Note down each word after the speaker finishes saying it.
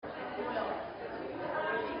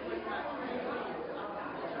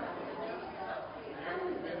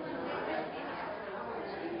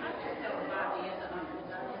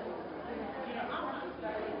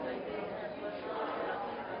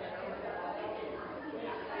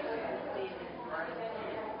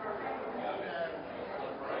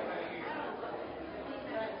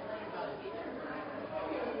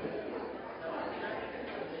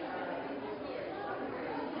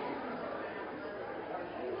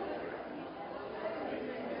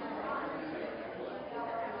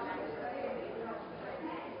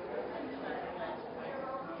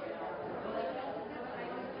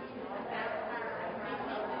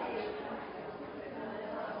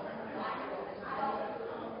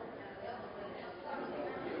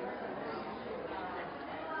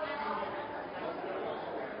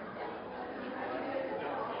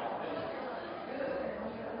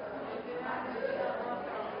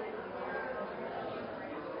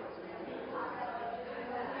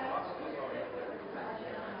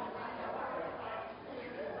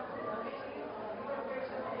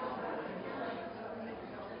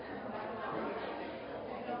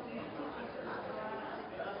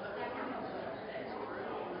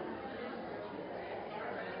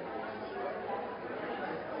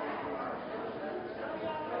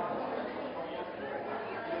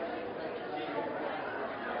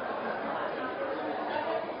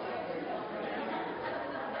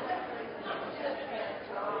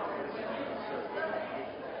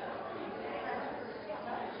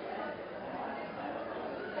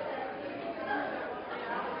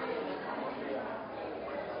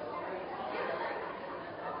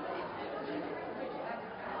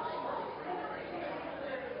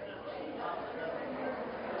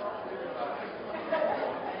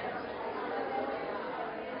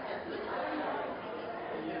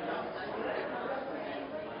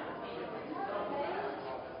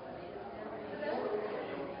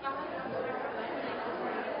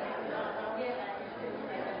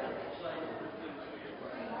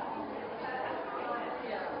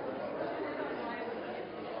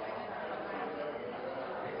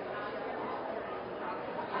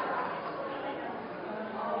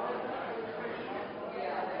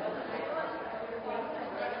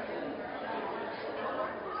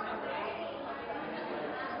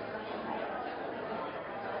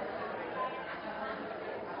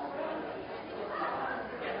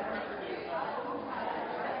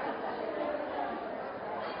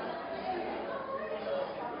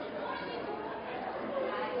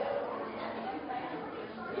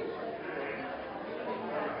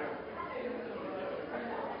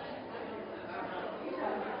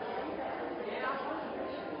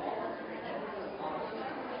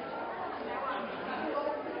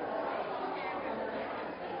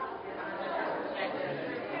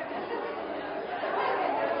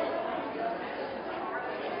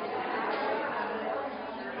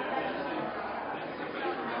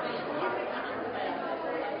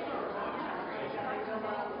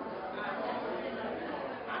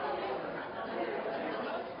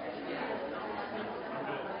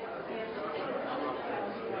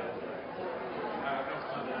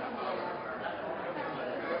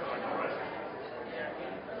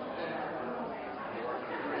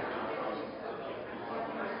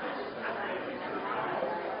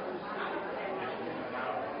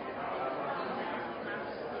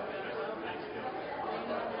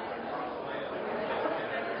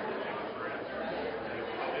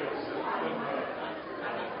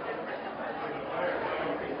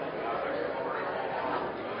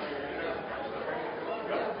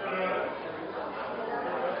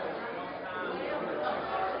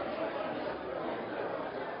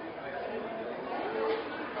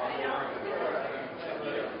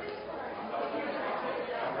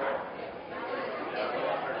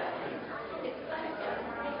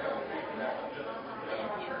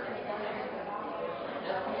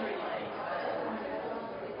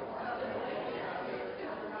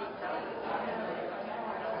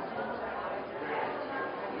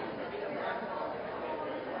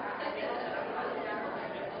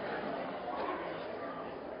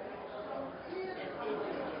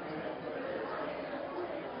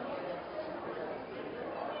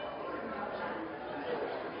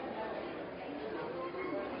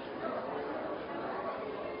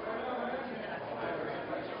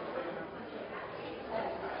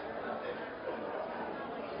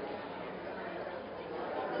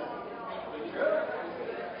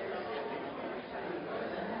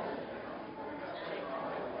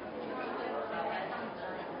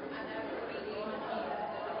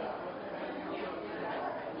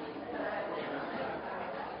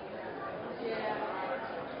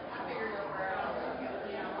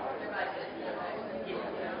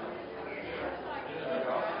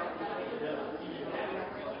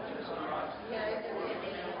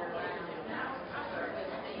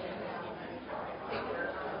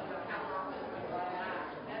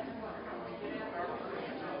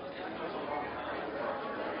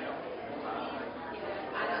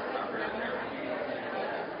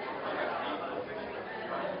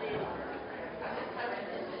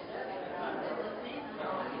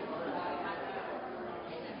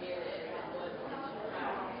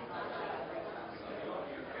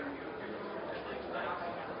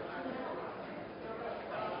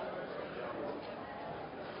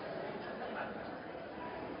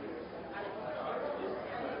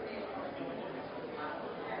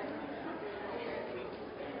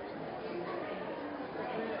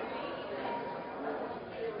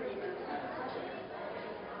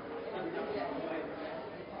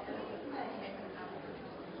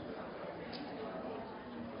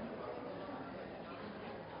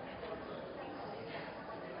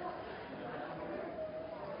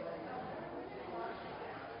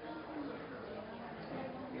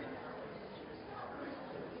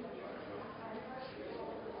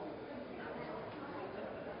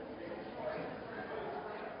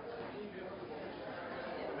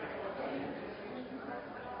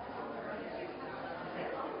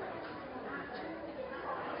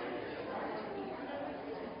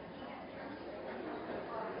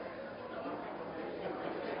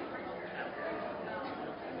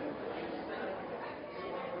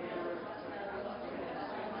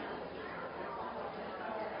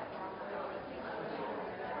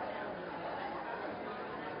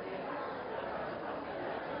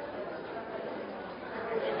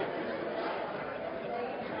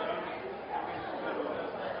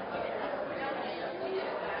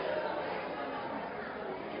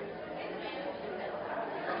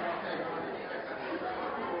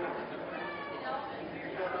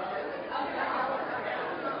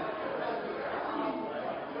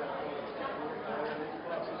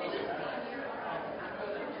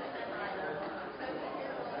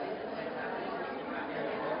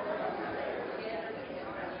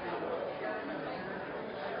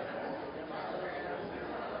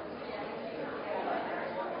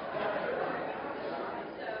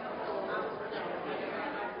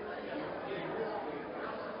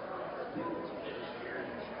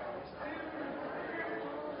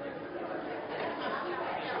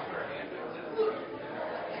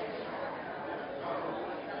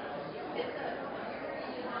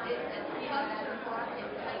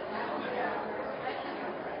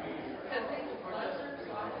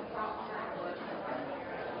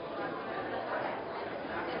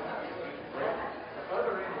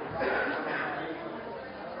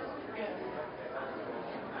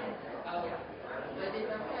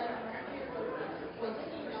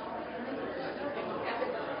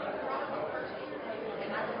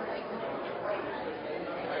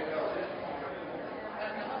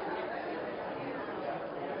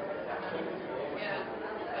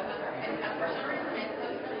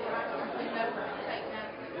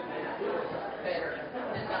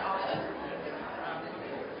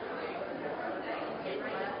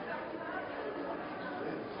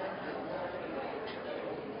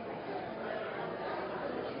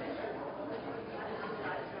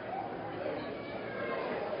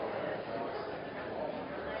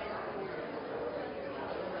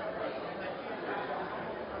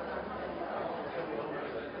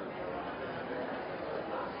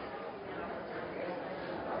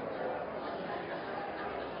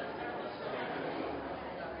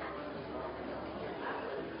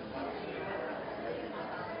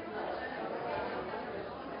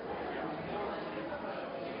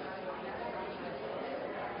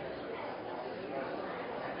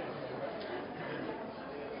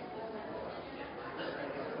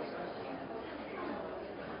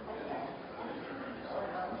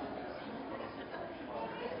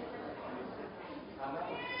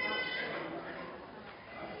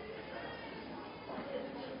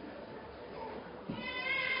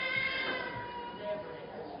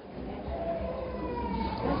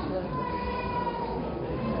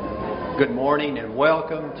Good morning and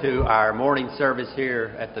welcome to our morning service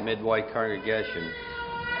here at the Midway congregation.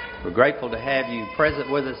 We're grateful to have you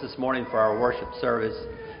present with us this morning for our worship service.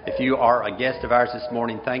 If you are a guest of ours this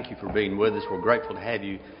morning, thank you for being with us. We're grateful to have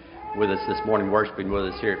you with us this morning, worshiping with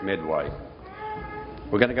us here at Midway.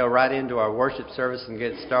 We're going to go right into our worship service and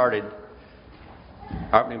get started.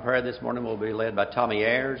 Our opening prayer this morning will be led by Tommy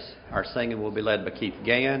Ayers. Our singing will be led by Keith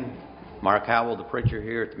Gann. Mark Howell, the preacher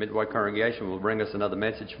here at the Midway congregation, will bring us another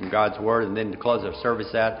message from God's Word. And then to close our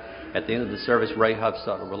service out, at the end of the service, Ray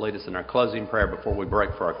Huffsutler will lead us in our closing prayer before we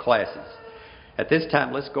break for our classes. At this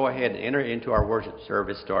time, let's go ahead and enter into our worship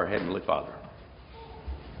service to our Heavenly Father.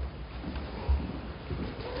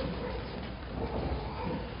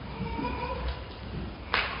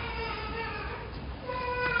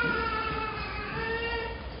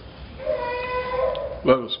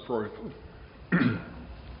 Let us pray.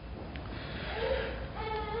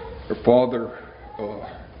 Our Father,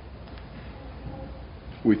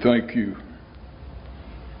 we thank you,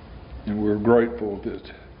 and we're grateful that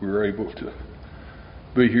we're able to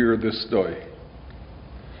be here this day,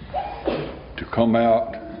 to come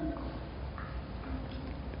out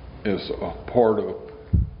as a part of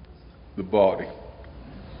the body,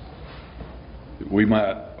 that we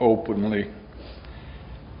might openly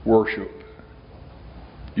worship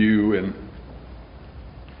you, and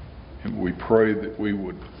we pray that we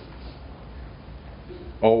would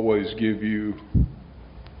always give you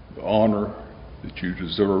the honor that you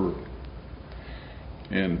deserve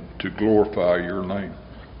and to glorify your name.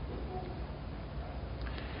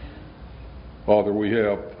 Father, we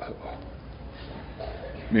have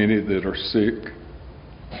many that are sick.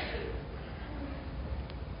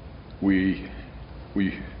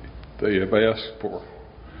 They have asked for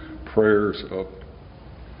prayers of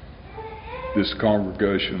this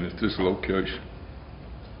congregation at this location.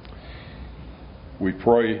 We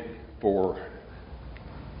pray for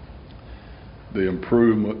the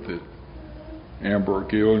improvement that Amber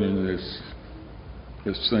Gillian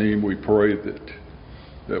has seen. We pray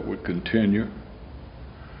that would continue.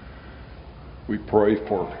 We pray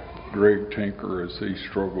for Greg Tinker as he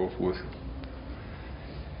struggles with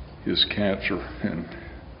his cancer and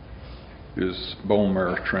his bone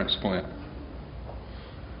marrow transplant.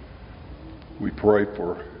 We pray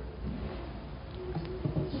for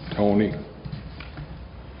Tony,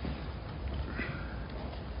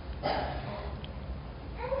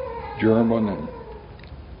 German, and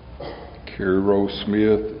Carrie Rose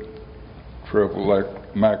Smith, Trevor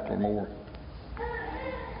McLemore.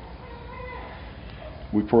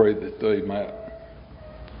 We pray that they might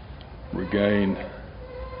regain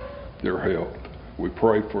their health. We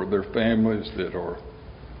pray for their families that are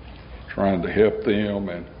trying to help them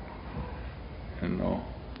and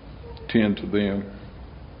tend to them,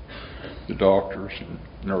 the doctors and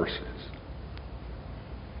nurses.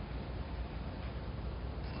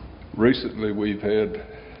 Recently we've had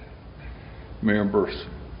members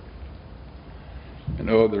and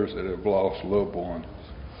others that have lost loved ones.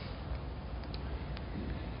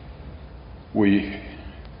 We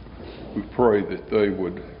pray that they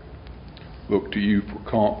would look to you for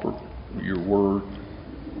comfort, your word,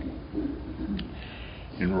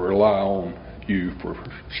 and rely on you for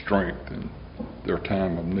strength in their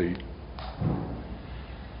time of need.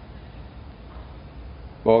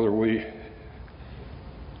 Father, we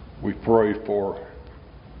pray for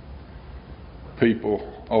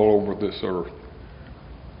people all over this earth.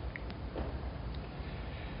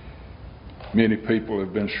 Many people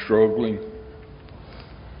have been struggling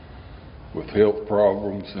with health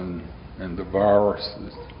problems and the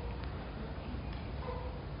viruses.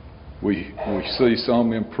 We see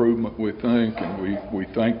some improvement, we think, and we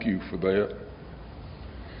thank you for that.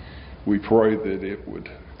 We pray that it would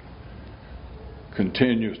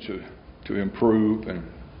continue to improve, and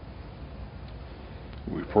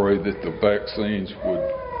we pray that the vaccines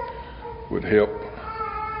would help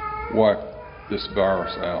wipe this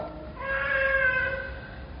virus out.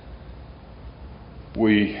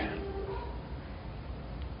 We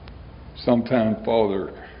sometimes,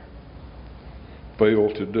 Father,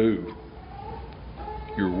 fail to do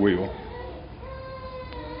your will.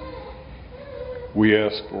 We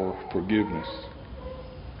ask for forgiveness.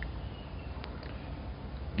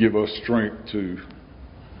 Give us strength to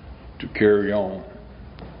carry on,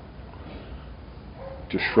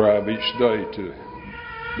 to strive each day to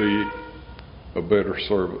be a better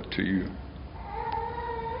servant to you.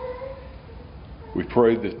 We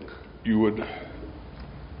pray that you would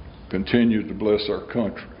continue to bless our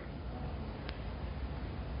country.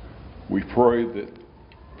 We pray that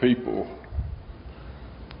people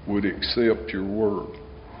would accept your word.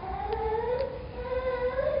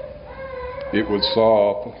 It would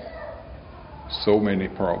solve so many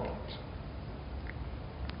problems.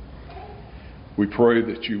 We pray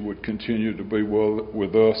that you would continue to be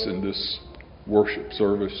with us in this worship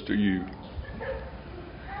service to you.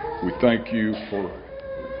 We thank you for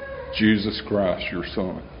Jesus Christ, your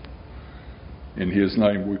Son. In his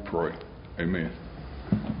name we pray. Amen.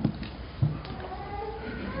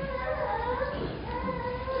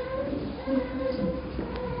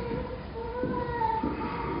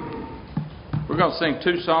 We're going to sing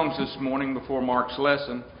two songs this morning before Mark's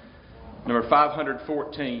lesson. Number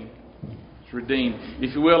 514 is Redeemed.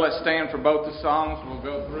 If you will, let's stand for both the songs. We'll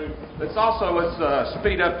go through. Let's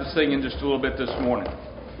speed up the singing just a little bit this morning.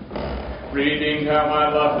 Redeemed, how I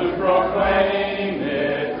love to proclaim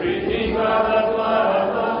it. Redeemed by the blood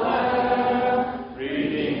of the Lamb.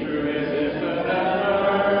 Redeemed through his instant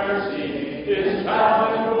and mercy. His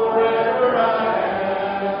child and forever I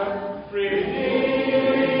am. Redeemed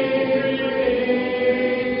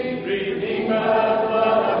by the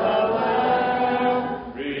blood of the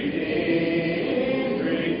Lamb. Redeemed.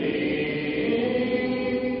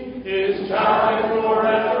 His child and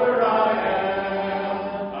forever I am.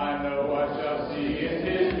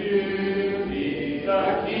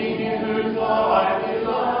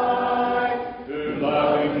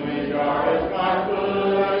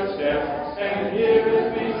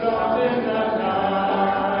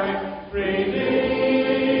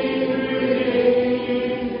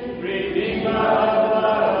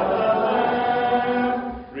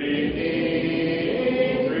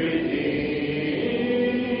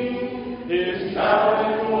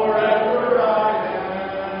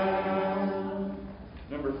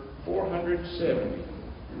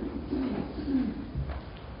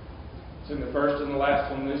 First and the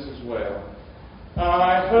last one, this as well.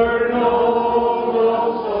 I heard an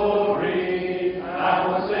old story,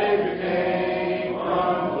 how the Savior came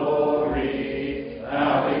from glory.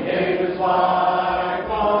 How he gave his life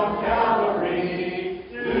on Calvary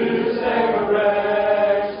to save a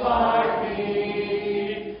wretch like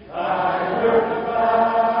me. I heard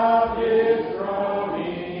about his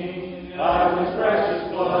groaning, of his precious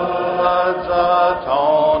blood's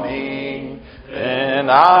atoning. Then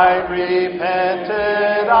I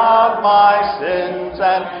repented of my sins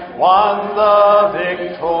and won the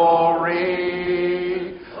victory.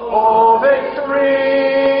 Oh,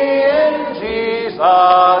 victory in Jesus,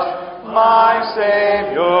 my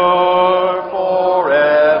Savior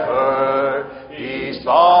forever. He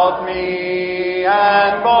sought me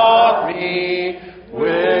and bought me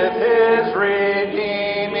with His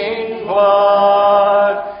redeeming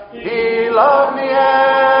blood. He loved me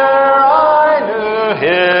ere I knew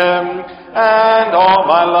Him, and all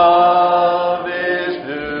my love is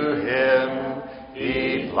to Him.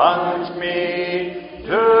 He plunged me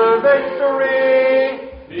to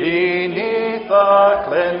victory beneath the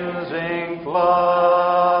cleansing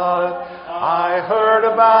flood. I heard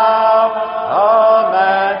about a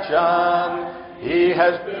mansion He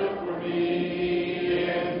has built for me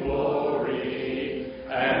in glory,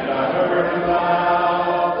 and I heard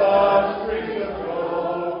about the streets of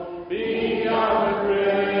gold beyond the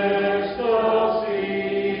crystal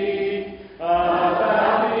sea,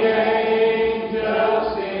 about the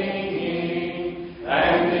angels singing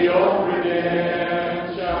and the old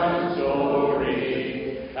redemption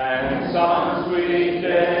story, and some sweet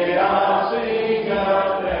day I'll sing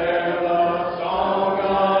up there the song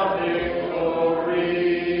of victory.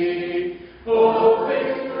 Oh,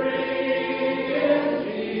 victory in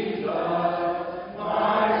Jesus,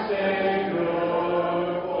 my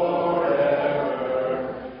Savior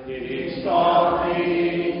forever. He sought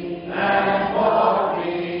me and bought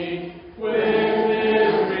me with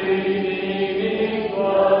His redeeming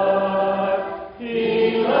blood.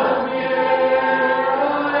 He loved me ere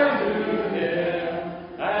I knew Him,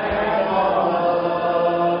 and all my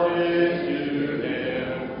love is to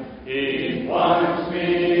Him. He plunged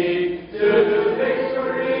me to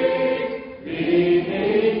victory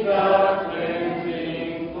beneath the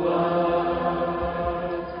cleansing flood.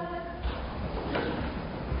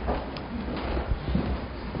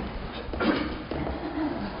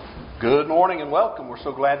 Good morning and welcome. We're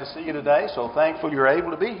so glad to see you today. So thankful you're able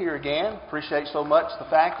to be here again. Appreciate so much the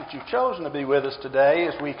fact that you've chosen to be with us today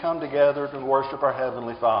as we come together to worship our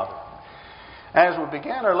Heavenly Father. As we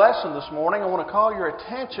begin our lesson this morning, I want to call your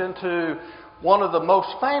attention to one of the most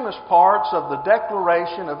famous parts of the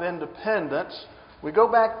Declaration of Independence. We go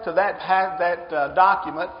back to that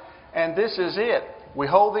document, and this is it. We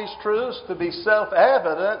hold these truths to be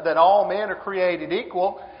self-evident that all men are created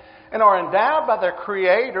equal and are endowed by their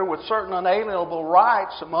Creator with certain unalienable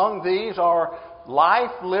rights. Among these are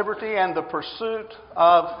life, liberty, and the pursuit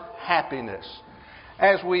of happiness.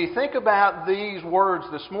 As we think about these words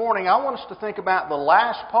this morning, I want us to think about the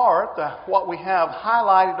last part, what we have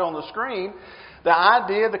highlighted on the screen, the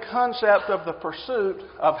idea, the concept of the pursuit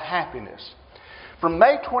of happiness. From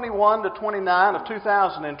May 21 to 29 of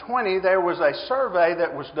 2020, there was a survey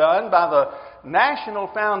that was done by the National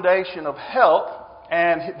Foundation of Health,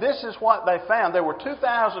 and this is what they found. There were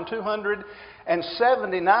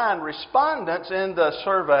 2,279 respondents in the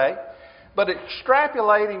survey, but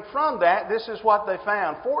extrapolating from that, this is what they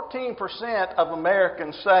found. 14% of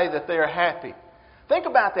Americans say that they're happy. Think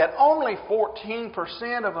about that. Only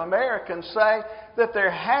 14% of Americans say that they're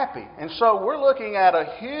happy. And so we're looking at a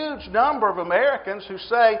huge number of Americans who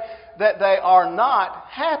say that they are not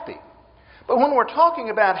happy. But when we're talking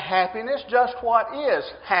about happiness, just what is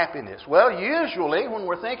happiness? Well, usually when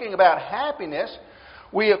we're thinking about happiness,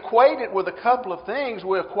 we equate it with a couple of things.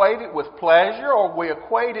 We equate it with pleasure, or we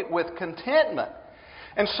equate it with contentment.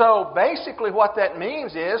 And so basically what that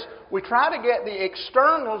means is we try to get the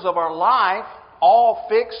externals of our life all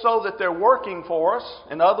fixed so that they're working for us.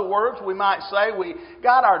 In other words, we might say we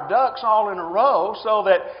got our ducks all in a row so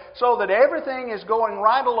that everything is going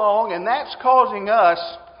right along, and that's causing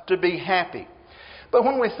us to be happy. But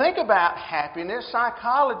when we think about happiness,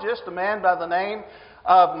 psychologist, a man by the name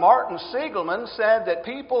of Martin Seligman, said that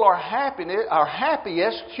people are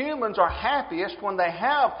happiest, humans are happiest when they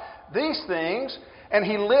have these things. And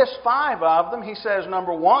he lists 5 of them. He says,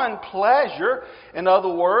 number 1, pleasure. In other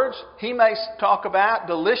words, he may talk about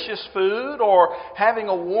delicious food or having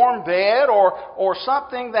a warm bed or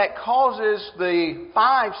something that causes the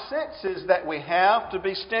 5 senses that we have to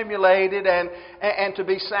be stimulated and to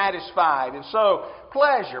be satisfied. And so,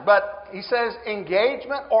 pleasure. But he says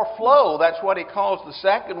engagement or flow. That's what he calls the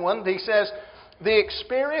second one. He says the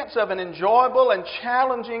experience of an enjoyable and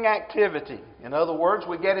challenging activity. In other words,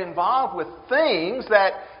 we get involved with things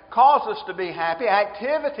that cause us to be happy,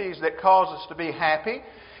 activities that cause us to be happy.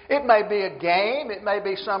 It may be a game, it may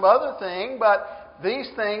be some other thing, but these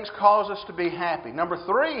things cause us to be happy. Number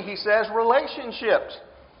 3, he says relationships.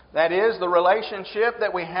 That is, the relationship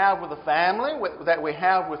that we have with the family, that we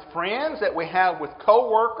have with friends, that we have with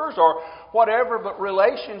co-workers or whatever, but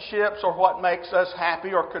relationships are what makes us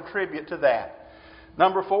happy or contribute to that.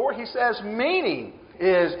 Number 4, he says meaning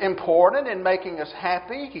is important in making us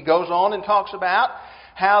happy. He goes on and talks about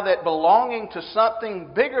how that belonging to something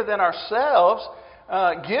bigger than ourselves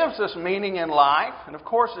gives us meaning in life. And of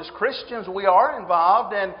course, as Christians, we are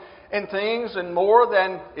involved in things and more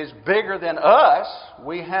than is bigger than us.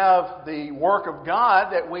 We have the work of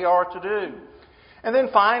God that we are to do. And then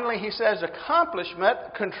finally, he says accomplishment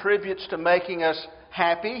contributes to making us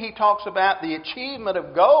happy. He talks about the achievement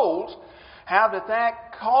of goals, how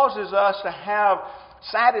that causes us to have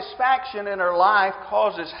satisfaction in our life,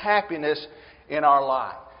 causes happiness in our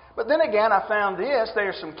life. But then again, I found this. There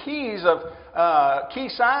are some key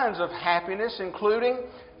signs of happiness, including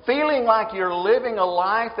feeling like you're living a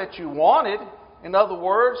life that you wanted. In other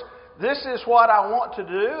words, this is what I want to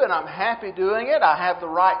do, and I'm happy doing it. I have the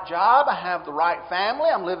right job. I have the right family.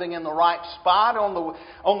 I'm living in the right spot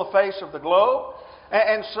on the face of the globe.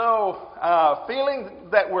 And so, feeling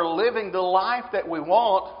that we're living the life that we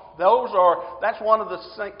want, that's one of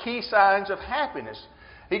the key signs of happiness.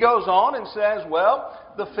 He goes on and says, well,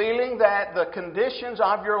 the feeling that the conditions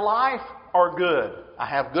of your life are good. I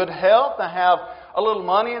have good health. I have a little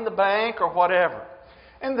money in the bank or whatever.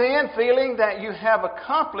 And then feeling that you have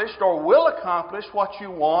accomplished or will accomplish what you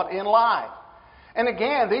want in life. And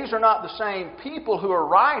again, these are not the same people who are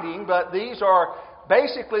writing, but these are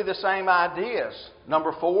basically the same ideas.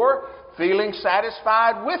 Number 4, feeling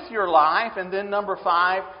satisfied with your life. And then number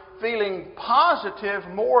 5, feeling positive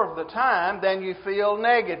more of the time than you feel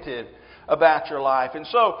negative about your life. And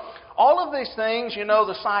so, all of these things,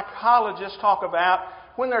 the psychologists talk about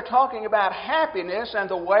when they're talking about happiness and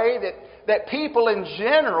the way that people in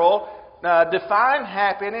general define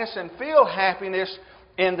happiness and feel happiness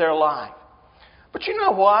in their life. But you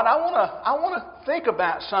know what? I want to think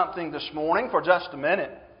about something this morning for just a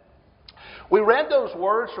minute. We read those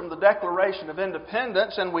words from the Declaration of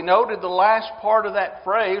Independence, and we noted the last part of that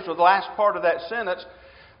phrase, or the last part of that sentence,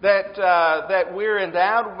 that we're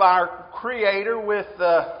endowed by our Creator with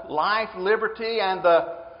life, liberty, and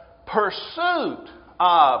the pursuit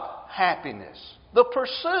of happiness. The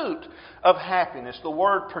pursuit of happiness. The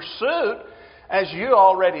word pursuit, as you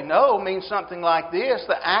already know, means something like this: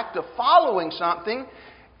 the act of following something,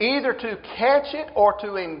 either to catch it or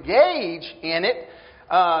to engage in it,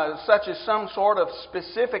 such as some sort of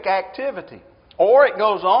specific activity. Or it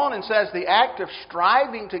goes on and says the act of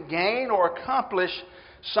striving to gain or accomplish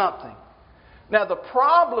something. Now the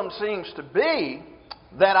problem seems to be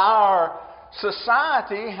that our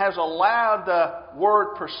society has allowed the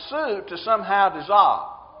word pursuit to somehow dissolve.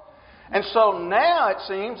 And so now it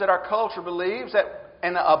seems that our culture believes that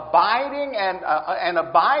an abiding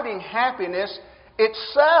happiness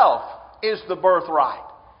itself is the birthright.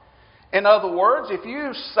 In other words, if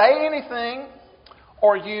you say anything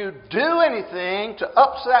or you do anything to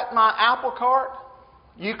upset my apple cart,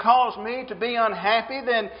 you cause me to be unhappy,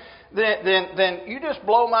 then you just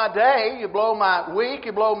blow my day, you blow my week,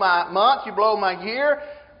 you blow my month, you blow my year.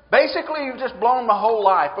 Basically, you've just blown my whole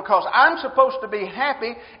life, because I'm supposed to be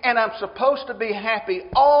happy, and I'm supposed to be happy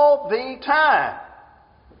all the time.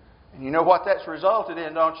 And you know what that's resulted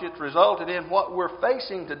in, don't you? It's resulted in what we're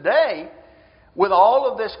facing today with all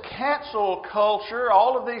of this cancel culture,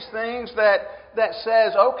 all of these things that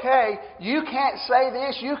says, okay, you can't say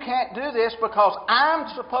this, you can't do this because I'm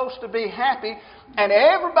supposed to be happy, and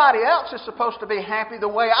everybody else is supposed to be happy the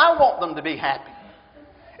way I want them to be happy.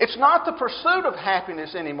 It's not the pursuit of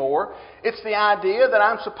happiness anymore. It's the idea that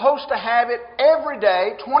I'm supposed to have it every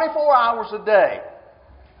day, 24 hours a day.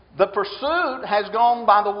 The pursuit has gone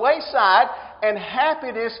by the wayside, and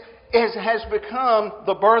happiness has become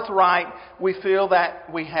the birthright we feel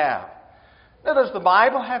that we have. Now, does the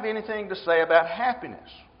Bible have anything to say about happiness?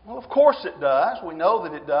 Well, of course it does. We know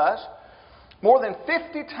that it does. More than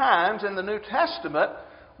 50 times in the New Testament,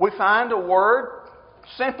 we find a word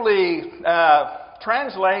simply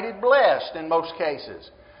translated blessed in most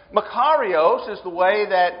cases. Makarios is the way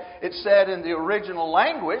that it's said in the original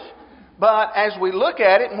language, but as we look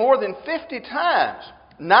at it, more than 50 times,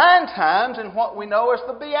 9 times in what we know as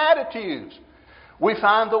the Beatitudes, we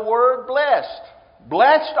find the word blessed.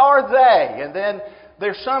 Blessed are they. And then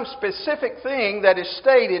there's some specific thing that is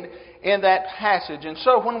stated in that passage. And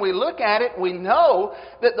so when we look at it, we know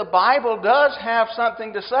that the Bible does have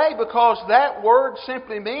something to say, because that word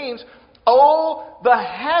simply means, oh, the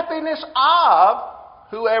happiness of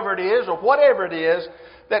whoever it is or whatever it is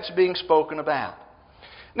that's being spoken about.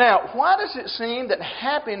 Now, why does it seem that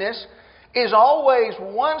happiness is always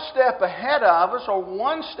one step ahead of us or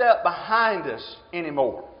one step behind us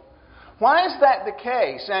anymore? Why is that the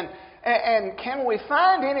case? And can we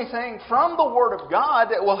find anything from the Word of God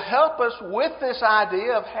that will help us with this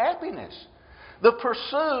idea of happiness? the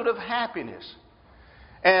pursuit of happiness.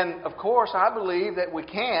 And, of course, I believe that we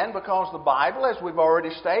can because the Bible, as we've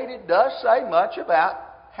already stated, does say much about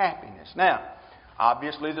happiness. Now,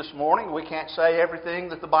 obviously this morning we can't say everything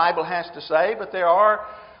that the Bible has to say, but there are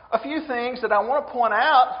a few things that I want to point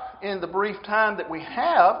out in the brief time that we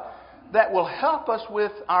have that will help us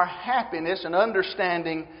with our happiness and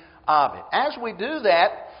understanding of it. As we do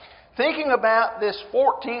that, thinking about this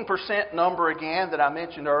 14% number again that I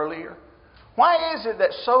mentioned earlier, why is it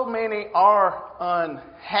that so many are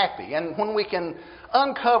unhappy? And when we can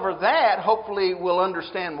uncover that, hopefully we'll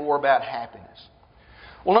understand more about happiness.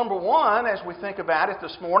 Well, number one, as we think about it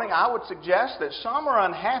this morning, I would suggest that some are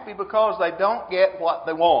unhappy because they don't get what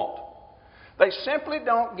they want. They simply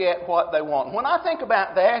don't get what they want. When I think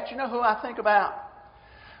about that, you know who I think about?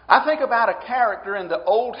 I think about a character in the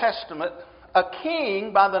Old Testament, a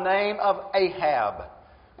king by the name of Ahab.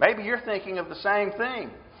 Maybe you're thinking of the same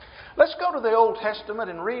thing. Let's go to the Old Testament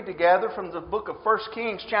and read together from the book of 1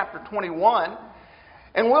 Kings chapter 21.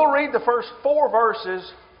 And we'll read the first 4 verses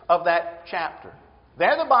of that chapter.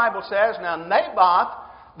 There the Bible says, Now Naboth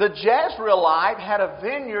the Jezreelite had a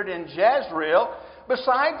vineyard in Jezreel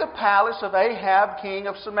beside the palace of Ahab king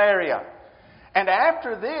of Samaria. And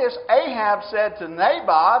after this Ahab said to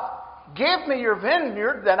Naboth, Give me your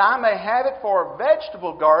vineyard that I may have it for a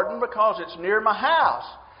vegetable garden because it's near my house.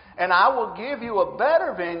 And I will give you a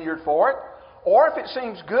better vineyard for it. Or if it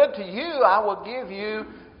seems good to you, I will give you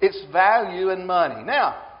its value in money.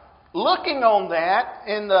 Now, looking on that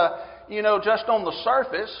in the, just on the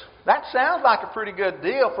surface, that sounds like a pretty good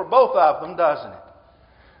deal for both of them, doesn't it?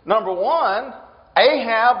 Number one,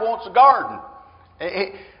 Ahab wants a garden.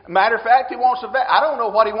 Matter of fact, he wants I don't know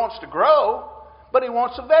what he wants to grow, but he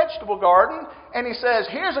wants a vegetable garden. And he says,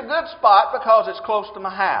 here's a good spot because it's close to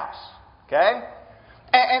my house. Okay?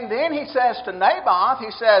 And then he says to Naboth,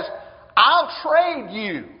 he says, I'll trade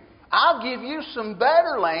you. I'll give you some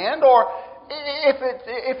better land, or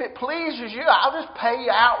if it pleases you, I'll just pay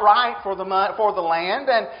you outright for the land,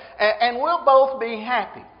 and we'll both be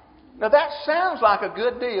happy. Now that sounds like a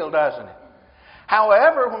good deal, doesn't it?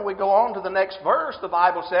 However, when we go on to the next verse, the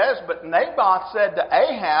Bible says, But Naboth said to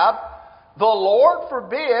Ahab, The Lord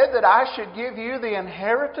forbid that I should give you the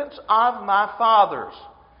inheritance of my fathers.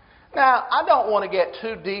 Now, I don't want to get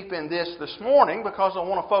too deep in this morning because I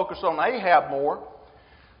want to focus on Ahab more.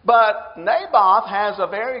 But Naboth has a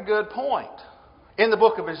very good point. In the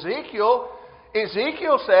book of Ezekiel,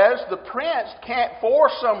 Ezekiel says the prince can't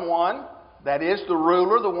force someone, that is the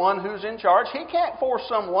ruler, the one who's in charge, he can't force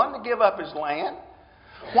someone to give up his land.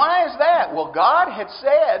 Why is that? Well, God had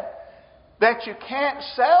said that you can't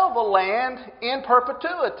sell the land in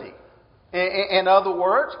perpetuity. In other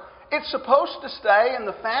words, it's supposed to stay in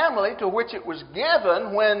the family to which it was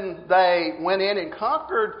given when they went in and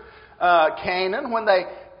conquered Canaan. When they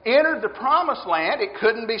entered the promised land, it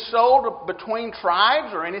couldn't be sold between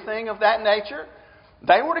tribes or anything of that nature.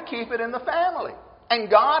 They were to keep it in the family. And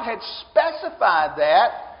God had specified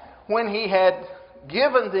that when He had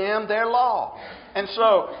given them their law. And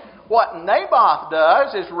so what Naboth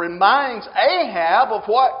does is reminds Ahab of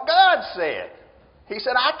what God said. He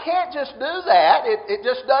said, I can't just do that. It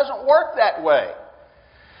just doesn't work that way.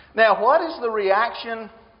 Now, what is the reaction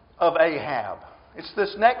of Ahab? It's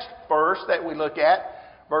this next verse that we look at,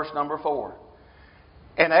 verse number 4.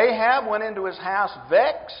 And Ahab went into his house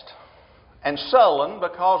vexed and sullen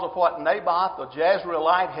because of what Naboth the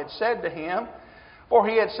Jezreelite had said to him. For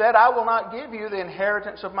he had said, I will not give you the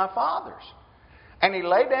inheritance of my fathers. And he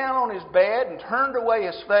lay down on his bed and turned away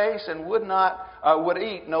his face and would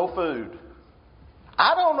eat no food.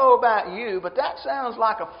 I don't know about you, but that sounds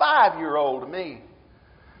like a 5-year-old to me.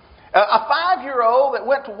 A 5-year-old that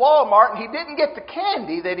went to Walmart and he didn't get the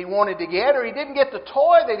candy that he wanted to get, or he didn't get the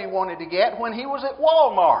toy that he wanted to get when he was at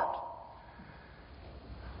Walmart.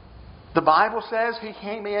 The Bible says he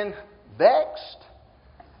came in vexed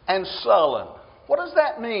and sullen. What does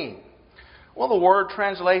that mean? Well, the word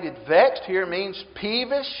translated vexed here means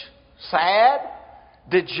peevish, sad,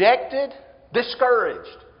 dejected,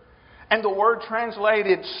 discouraged. And the word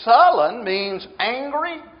translated sullen means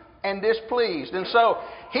angry and displeased. And so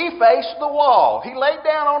he faced the wall. He laid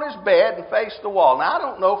down on his bed and faced the wall. Now, I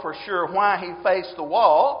don't know for sure why he faced the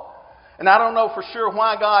wall. And I don't know for sure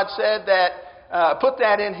why God said that, put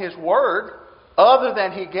that in His Word, other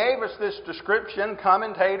than He gave us this description.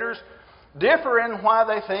 Commentators differ in why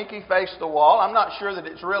they think he faced the wall. I'm not sure that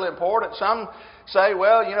it's really important. Some say,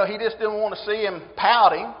 well, he just didn't want to see him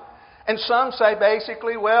pouting. And some say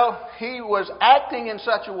basically, well, he was acting in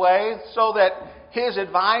such a way so that his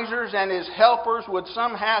advisors and his helpers would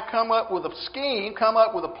somehow come up with a scheme, come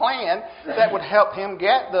up with a plan that would help him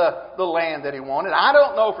get the land that he wanted. I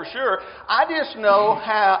don't know for sure. I just know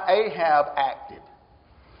how Ahab acted.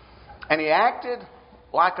 And he acted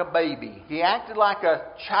like a baby. He acted like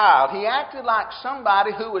a child. He acted like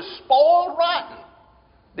somebody who was spoiled rotten,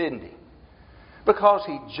 didn't he? Because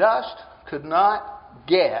he just could not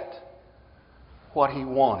get what he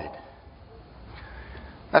wanted.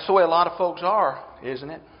 That's the way a lot of folks are, isn't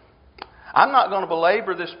it? I'm not going to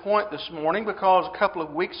belabor this point this morning because a couple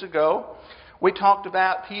of weeks ago we talked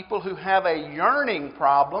about people who have a yearning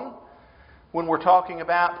problem when we're talking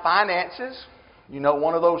about finances. You know,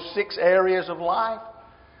 one of those 6 areas of life.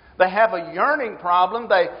 They have a yearning problem.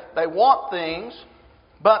 They want things.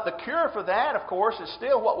 But the cure for that, of course, is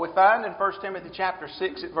still what we find in 1 Timothy chapter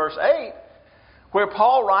 6 at verse 8, where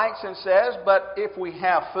Paul writes and says, "But if we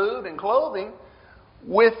have food and clothing,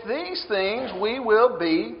 with these things we will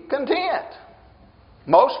be content."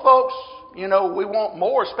 Most folks, we want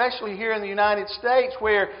more, especially here in the United States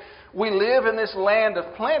where we live in this land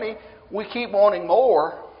of plenty. We keep wanting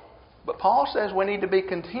more. But Paul says we need to be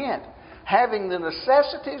content. Having the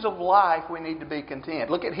necessities of life, we need to be content.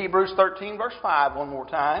 Look at Hebrews 13, verse 5 one more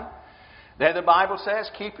time. There the Bible says,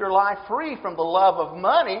 "Keep your life free from the love of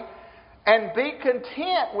money and be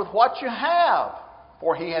content with what you have.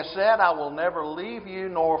 For he has said, I will never leave you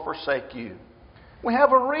nor forsake you." We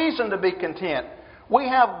have a reason to be content. We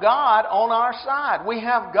have God on our side. We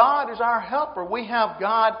have God as our helper. We have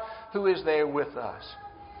God who is there with us.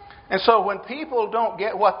 And so when people don't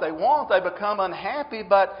get what they want, they become unhappy.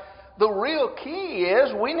 But the real key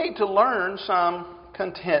is we need to learn some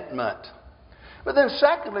contentment. But then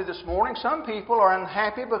secondly this morning, some people are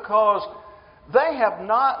unhappy because they have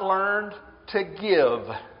not learned to give.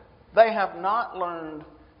 They have not learned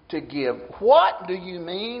to give. What do you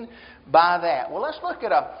mean by that? Well, let's look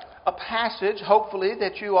at a passage, hopefully,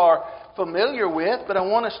 that you are familiar with. But I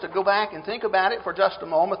want us to go back and think about it for just a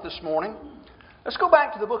moment this morning. Let's go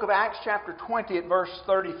back to the book of Acts chapter 20 at verse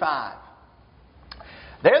 35.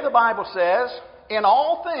 There the Bible says, "In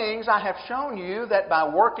all things I have shown you that by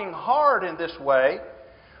working hard in this way,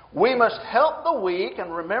 we must help the weak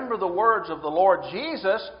and remember the words of the Lord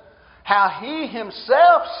Jesus, how He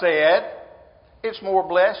Himself said, it's more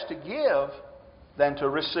blessed to give than to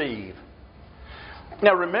receive."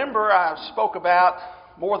 Now remember, I spoke about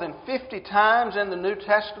more than 50 times in the New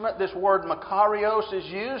Testament this word makarios is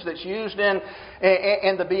used. That's used in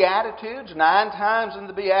the Beatitudes, 9 times in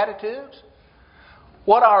the Beatitudes.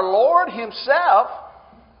 What our Lord Himself,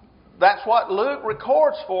 that's what Luke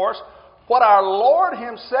records for us, what our Lord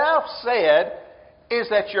Himself said is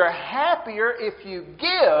that you're happier if you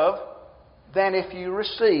give than if you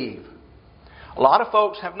receive. A lot of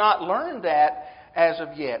folks have not learned that as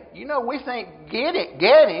of yet. We think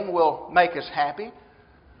getting will make us happy.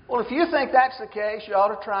 Well, if you think that's the case, you ought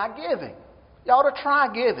to try giving. You ought to try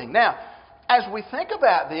giving. Now, as we think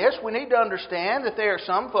about this, we need to understand that there are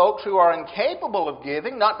some folks who are incapable of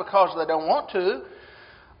giving, not because they don't want to,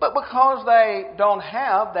 but because they don't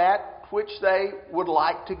have that which they would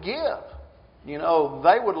like to give.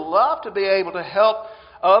 They would love to be able to help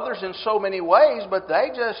others in so many ways, but they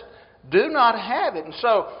just do not have it. And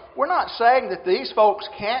so, we're not saying that these folks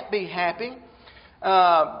can't be happy.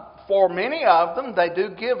 For many of them, they do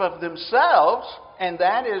give of themselves, and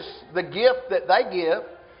that is the gift that they give.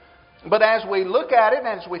 But as we look at it and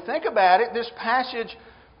as we think about it, this passage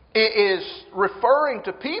is referring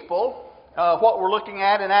to people, what we're looking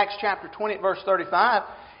at in Acts chapter 20, verse 35,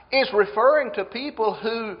 is referring to people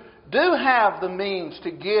who do have the means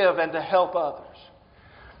to give and to help others.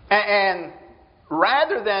 And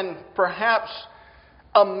rather than perhaps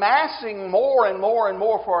amassing more and more and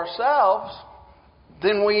more for ourselves,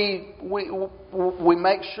 then we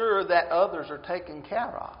make sure that others are taken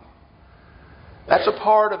care of. That's a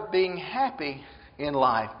part of being happy in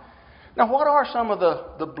life. Now, what are some of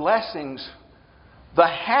the blessings, the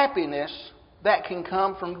happiness that can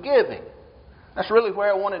come from giving? That's really where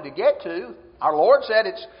I wanted to get to. Our Lord said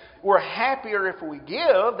we're happier if we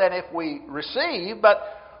give than if we receive. But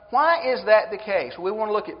why is that the case? We want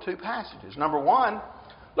to look at 2 passages. Number 1,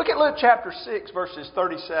 look at Luke chapter 6, verses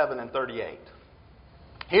 37 and 38.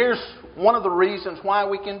 Here's one of the reasons why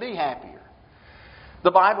we can be happier.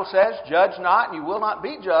 The Bible says, "Judge not, and you will not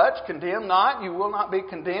be judged. Condemn not, and you will not be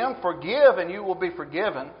condemned. Forgive, and you will be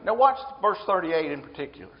forgiven." Now watch verse 38 in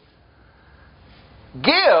particular.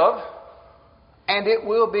 "Give, and it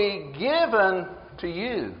will be given to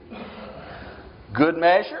you. Good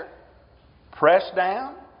measure, pressed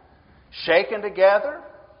down, shaken together,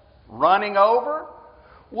 running over,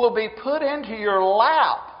 will be put into your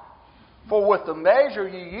lap. For with the measure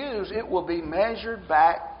you use, it will be measured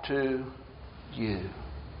back to you.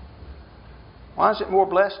 Why is it more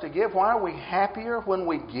blessed to give? Why are we happier when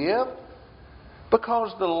we give?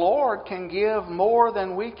 Because the Lord can give more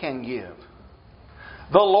than we can give.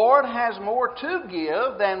 The Lord has more to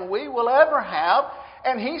give than we will ever have.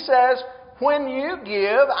 And He says, when you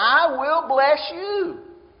give, I will bless you.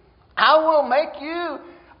 I will make you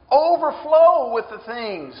overflow with the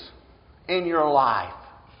things in your life.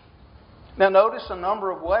 Now notice a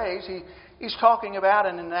number of ways. He's talking about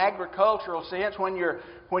in an agricultural sense when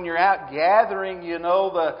you're out gathering,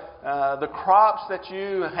 the crops that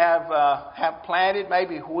you have planted,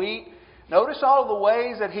 maybe wheat. Notice all the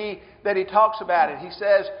ways that he talks about it. He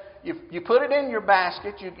says you put it in your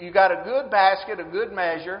basket. You got a good basket, a good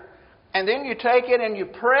measure, and then you take it and you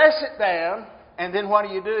press it down. And then what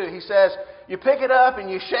do? He says you pick it up and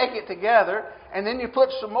you shake it together, and then you put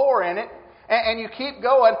some more in it, and you keep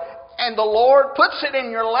going. And the Lord puts it in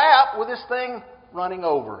your lap with this thing running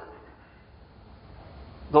over.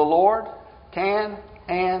 The Lord can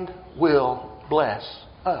and will bless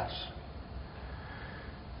us.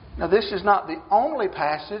 Now, this is not the only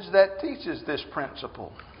passage that teaches this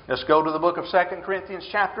principle. Let's go to the book of 2 Corinthians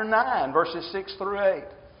chapter 9, verses 6 through 8.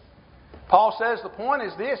 Paul says the point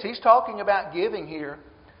is this. He's talking about giving here.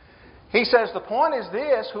 He says the point is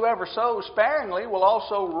this: whoever sows sparingly will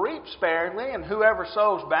also reap sparingly, and whoever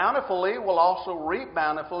sows bountifully will also reap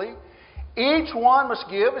bountifully. Each one must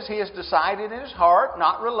give as he has decided in his heart,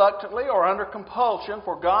 not reluctantly or under compulsion,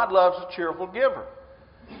 for God loves a cheerful giver.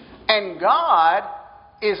 And God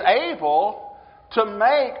is able to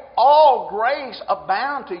make all grace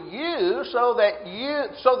abound to you, so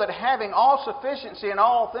that having all sufficiency in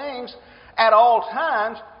all things at all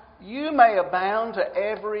times, you may abound to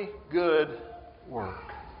every good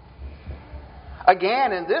work.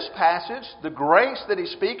 Again, in this passage, the grace that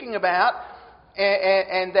he's speaking about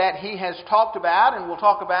and that he has talked about, and we'll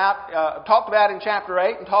talked about in chapter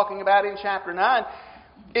 8 and talking about in chapter 9,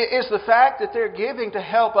 is the fact that they're giving to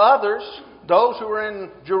help others, those who are in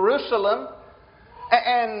Jerusalem.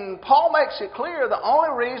 And Paul makes it clear the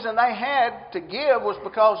only reason they had to give was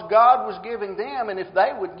because God was giving them, and if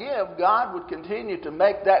they would give, God would continue to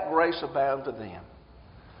make that grace abound to them.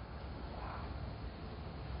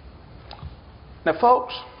 Now,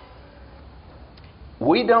 folks,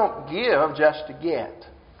 we don't give just to get.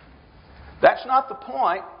 That's not the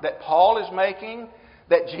point that Paul is making,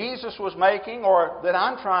 that Jesus was making, or that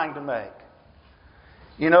I'm trying to make.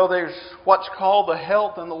 There's what's called the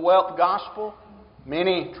health and the wealth gospel.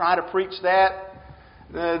 Many try to preach that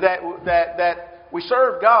we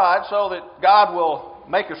serve God so that God will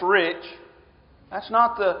make us rich. That's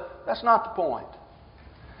not the point.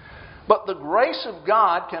 But the grace of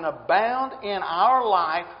God can abound in our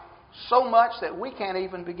life so much that we can't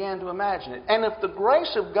even begin to imagine it. And if the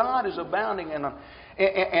grace of God is abounding in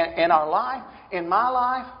our life, in my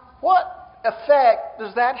life, what effect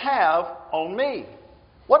does that have on me?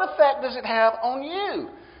 What effect does it have on you?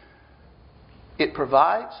 It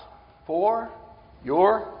provides for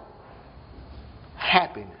your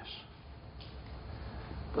happiness.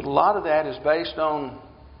 But a lot of that is based on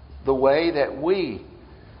the way that we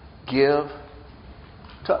give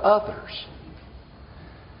to others.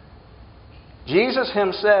 Jesus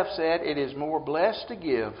Himself said, "It is more blessed to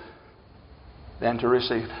give than to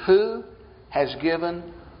receive." Who has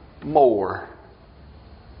given more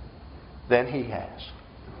than He has?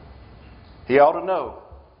 He ought to know.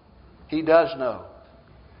 He does know.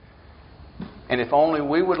 And if only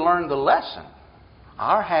we would learn the lesson,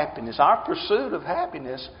 our happiness, our pursuit of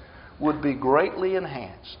happiness would be greatly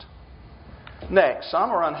enhanced. Next,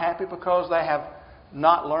 some are unhappy because they have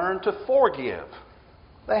not learned to forgive.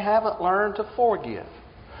 They haven't learned to forgive.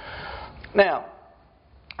 Now,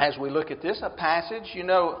 as we look at this passage,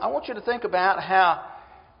 I want you to think about how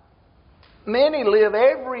many live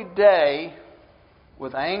every day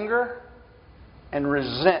with anger and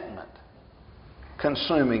resentment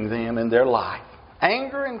consuming them in their life.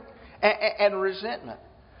 Anger and resentment.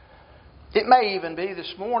 It may even be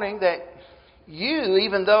this morning that you,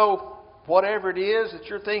 even though whatever it is that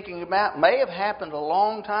you're thinking about may have happened a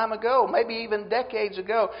long time ago, maybe even decades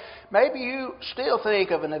ago, maybe you still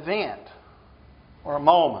think of an event or a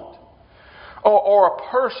moment or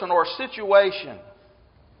a person or a situation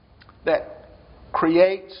that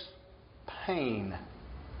creates pain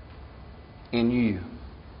in you.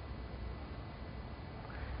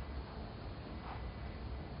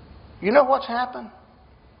 You know what's happened?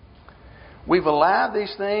 We've allowed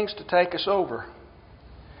these things to take us over.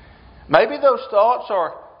 Maybe those thoughts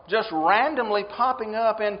are just randomly popping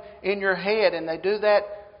up in your head, and they do that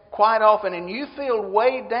quite often, and you feel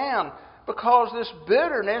weighed down because this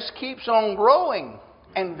bitterness keeps on growing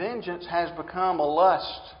and vengeance has become a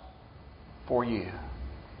lust for you.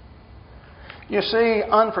 You see,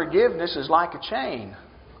 unforgiveness is like a chain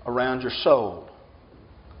around your soul.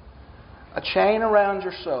 A chain around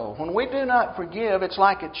your soul. When we do not forgive, it's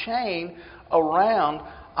like a chain around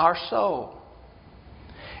our soul.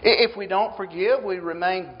 If we don't forgive, we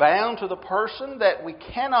remain bound to the person that we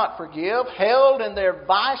cannot forgive, held in their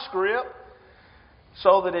vice grip,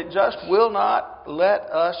 so that it just will not let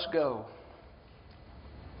us go.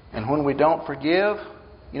 And when we don't forgive,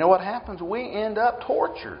 you know what happens? We end up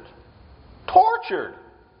tortured. Tortured!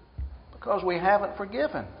 Because we haven't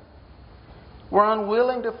forgiven. We're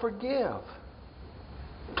unwilling to forgive.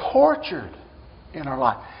 Tortured in our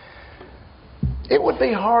life. It would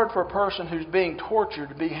be hard for a person who's being tortured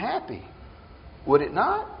to be happy. Would it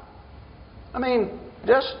not? I mean,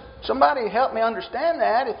 just somebody help me understand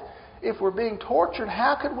that. If we're being tortured,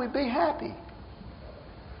 how could we be happy?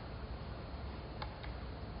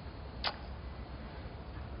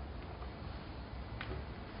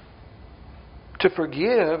 To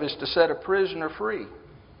forgive is to set a prisoner free,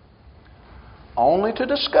 only to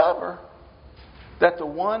discover that the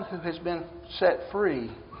one who has been set free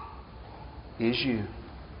is you.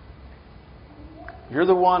 You're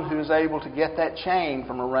the one who is able to get that chain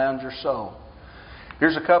from around your soul.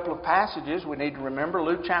 Here's a couple of passages we need to remember.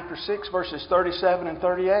 Luke chapter 6, verses 37 and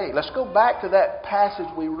 38. Let's go back to that passage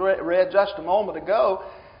we read just a moment ago.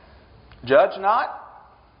 Judge not,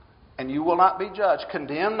 and you will not be judged.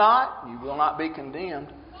 Condemn not, you will not be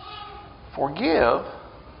condemned. Forgive,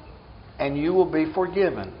 and you will be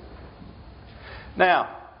forgiven.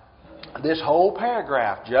 Now, this whole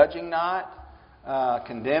paragraph, judging not,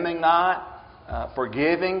 condemning not,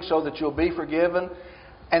 forgiving so that you'll be forgiven,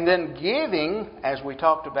 and then giving, as we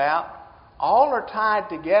talked about, all are tied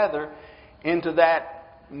together into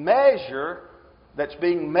that measure that's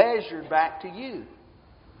being measured back to you.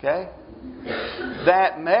 Okay?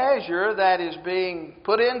 That measure that is being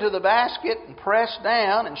put into the basket and pressed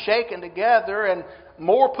down and shaken together and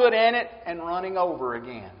more put in it and running over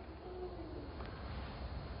again.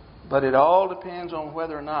 But it all depends on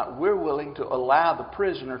whether or not we're willing to allow the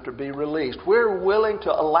prisoner to be released. We're willing to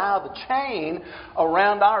allow the chain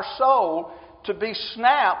around our soul to be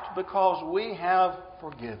snapped because we have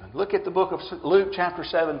forgiven. Look at the book of Luke chapter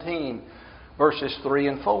 17, verses 3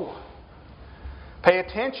 and 4. Pay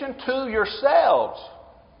attention to yourselves.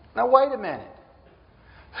 Now wait a minute.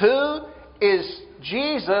 Who is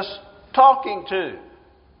Jesus talking to?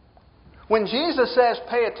 When Jesus says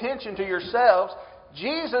pay attention to yourselves,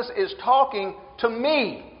 Jesus is talking to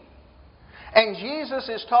me. And Jesus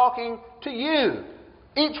is talking to you.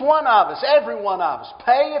 Each one of us, every one of us.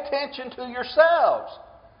 Pay attention to yourselves.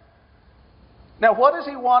 Now what does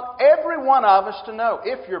He want every one of us to know?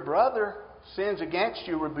 If your brother sins against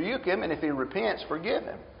you, rebuke him. And if he repents, forgive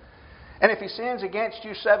him. And if he sins against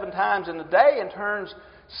you 7 times in a day and turns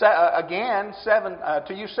again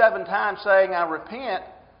to you 7 times saying, I repent,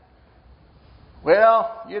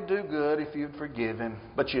 well, you'd do good if you'd forgive him,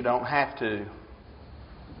 but you don't have to.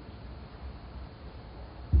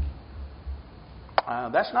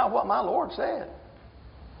 That's not what my Lord said.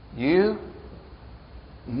 You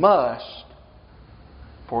must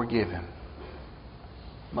forgive him.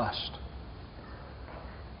 Must.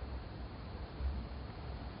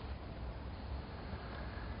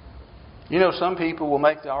 You know, some people will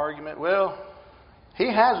make the argument, well, he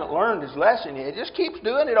hasn't learned his lesson yet. He just keeps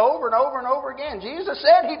doing it over and over and over again. Jesus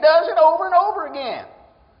said He does it over and over again.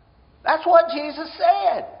 That's what Jesus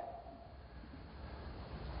said.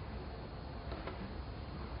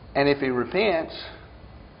 And if he repents,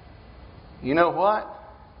 you know what?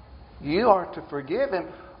 You are to forgive him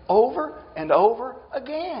over and over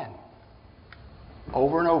again.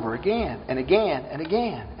 Over and over again and again and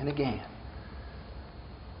again and again.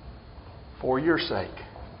 For your sake.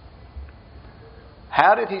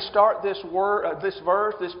 How did he start this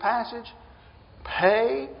verse, this passage?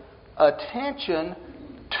 Pay attention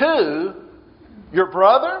to your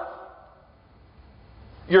brother,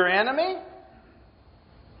 your enemy.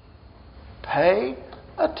 Pay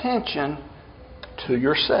attention to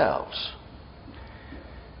yourselves.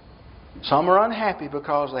 Some are unhappy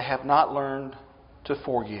because they have not learned to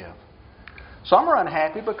forgive. Some are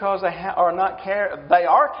unhappy because they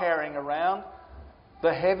are carrying around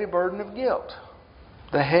the heavy burden of guilt.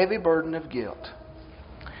 The heavy burden of guilt.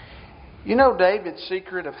 You know David's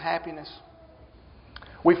secret of happiness?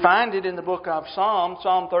 We find it in the book of Psalm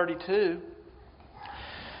 32.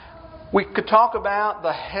 We could talk about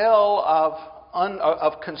the hell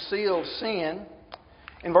of concealed sin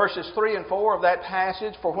in verses 3 and 4 of that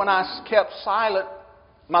passage. For when I kept silent,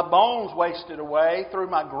 My bones wasted away through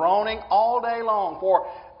my groaning all day long. For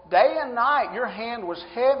day and night your hand was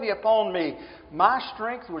heavy upon me. My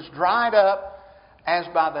strength was dried up as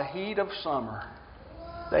by the heat of summer.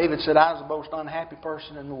 David said, I was the most unhappy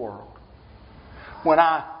person in the world. When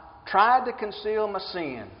I tried to conceal my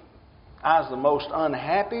sin, I was the most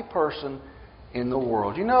unhappy person in the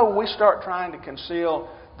world. You know, we start trying to conceal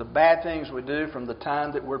the bad things we do from the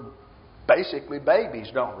time that we're basically babies,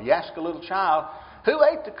 don't we? You ask a little child, who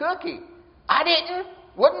ate the cookie? I didn't.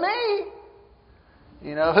 Wasn't me.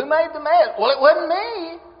 You know, who made the mess? Well, it wasn't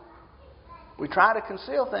me. We try to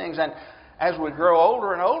conceal things, and as we grow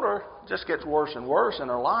older and older, it just gets worse and worse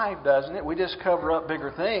in our life, doesn't it? We just cover up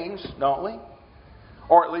bigger things, don't we?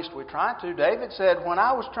 Or at least we try to. David said, when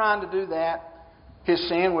I was trying to do that, his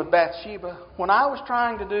sin with Bathsheba, when I was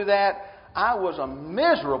trying to do that, I was a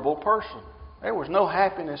miserable person. There was no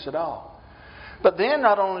happiness at all. But then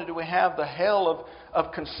not only do we have the hell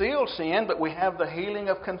of concealed sin, but we have the healing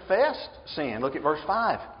of confessed sin. Look at verse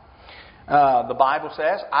 5. The Bible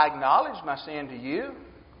says, I acknowledged my sin to you,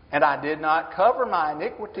 and I did not cover my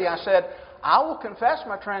iniquity. I said, I will confess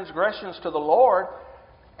my transgressions to the Lord,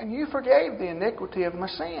 and you forgave the iniquity of my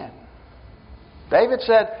sin. David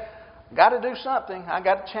said, I've got to do something. I've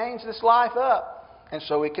got to change this life up. And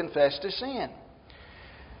so he confessed his sin.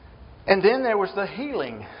 And then there was the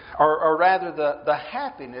healing, or rather the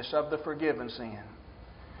happiness of the forgiven sin.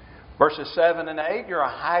 Verses 7 and 8, you're a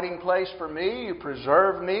hiding place for me. You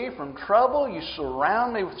preserve me from trouble. You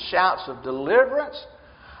surround me with shouts of deliverance.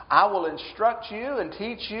 I will instruct you and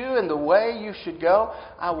teach you in the way you should go.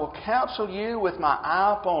 I will counsel you with my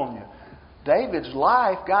eye upon you. David's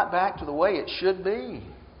life got back to the way it should be.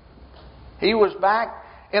 He was back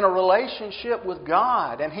in a relationship with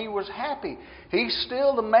God, and he was happy. He's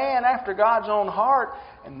still the man after God's own heart,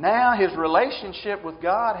 and now his relationship with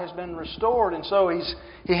God has been restored, and so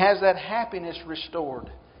he has that happiness restored.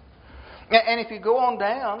 And if you go on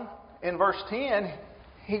down in verse 10,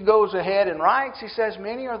 he goes ahead and writes, he says,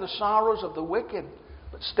 many are the sorrows of the wicked,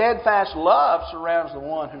 but steadfast love surrounds the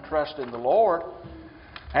one who trusts in the Lord.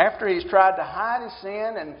 After he's tried to hide his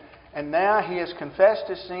sin, and now he has confessed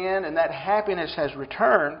his sin, and that happiness has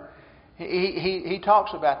returned, he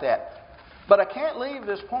talks about that. But I can't leave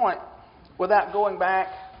this point without going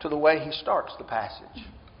back to the way he starts the passage.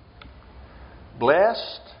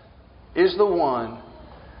 Blessed is the one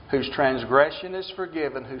whose transgression is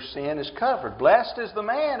forgiven, whose sin is covered. Blessed is the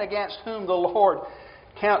man against whom the Lord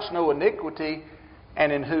counts no iniquity,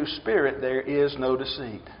 and in whose spirit there is no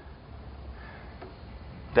deceit.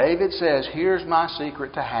 David says, here's my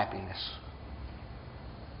secret to happiness.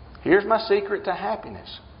 Here's my secret to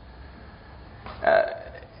happiness.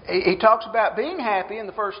 He talks about being happy in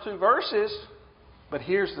the first two verses, but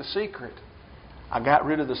here's the secret. I got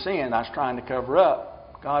rid of the sin I was trying to cover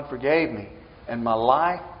up. God forgave me, and my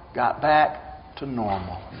life got back to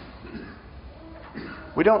normal.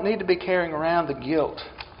 We don't need to be carrying around the guilt,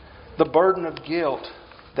 the burden of guilt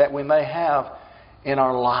that we may have in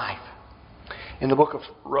our life. In the book of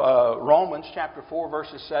Romans, chapter 4,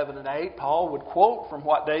 verses 7 and 8, Paul would quote from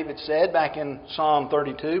what David said back in Psalm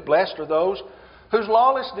 32, blessed are those whose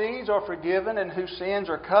lawless deeds are forgiven and whose sins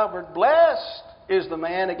are covered. Blessed is the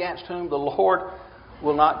man against whom the Lord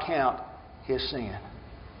will not count his sin.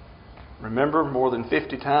 Remember, more than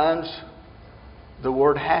 50 times the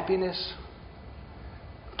word happiness.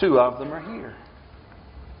 2 of them are here.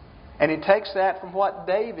 And he takes that from what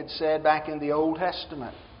David said back in the Old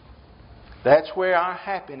Testament. That's where our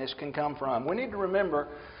happiness can come from. We need to remember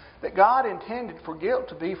that God intended for guilt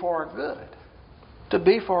to be for our good. To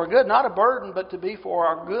be for our good. Not a burden, but to be for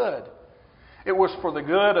our good. It was for the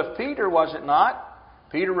good of Peter, was it not?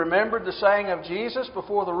 Peter remembered the saying of Jesus,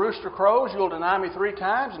 before the rooster crows, you'll deny me 3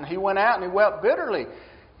 times. And he went out and he wept bitterly.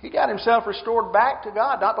 He got himself restored back to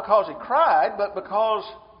God, not because he cried, but because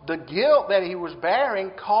the guilt that he was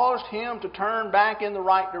bearing caused him to turn back in the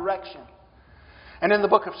right direction. And in the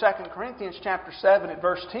book of 2 Corinthians chapter 7 at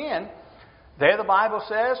verse 10, there the Bible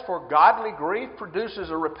says, for godly grief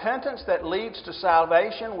produces a repentance that leads to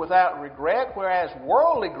salvation without regret, whereas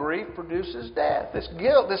worldly grief produces death. This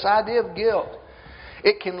guilt, this idea of guilt,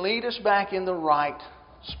 it can lead us back in the right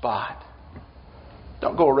spot.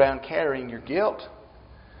 Don't go around carrying your guilt.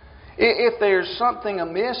 If there's something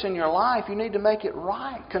amiss in your life, you need to make it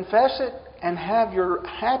right. Confess it and have your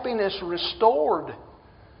happiness restored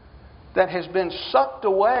that has been sucked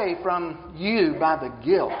away from you by the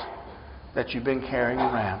guilt that you've been carrying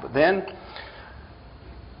around. But then,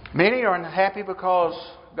 many are unhappy because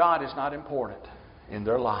God is not important in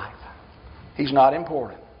their life. He's not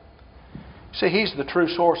important. See, He's the true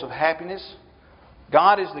source of happiness.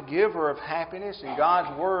 God is the giver of happiness, and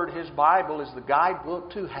God's Word, His Bible, is the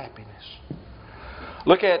guidebook to happiness.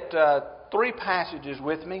 Look at 3 passages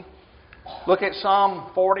with me. Look at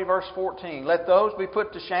Psalm 40, verse 14. Let those be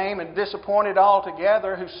put to shame and disappointed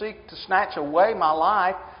altogether who seek to snatch away my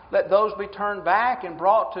life. Let those be turned back and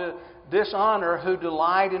brought to dishonor who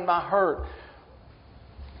delight in my hurt.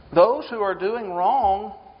 Those who are doing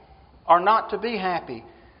wrong are not to be happy.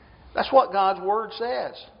 That's what God's Word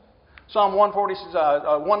says. Psalm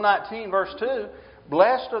 119, verse 2.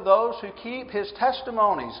 Blessed are those who keep His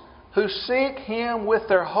testimonies, who seek Him with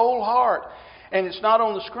their whole heart. And it's not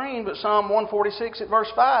on the screen, but Psalm 146 at verse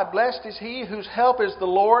 5. Blessed is he whose help is the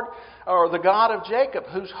Lord, or the God of Jacob,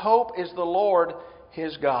 whose hope is the Lord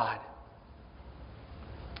his God.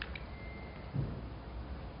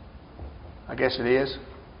 I guess it is.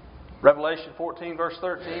 Revelation 14 verse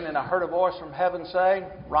 13. And I heard a voice from heaven say,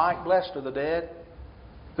 Right, blessed are the dead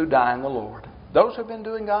who die in the Lord. Those who have been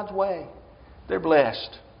doing God's way, they're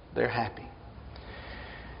blessed. They're happy.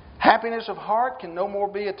 Happiness of heart can no more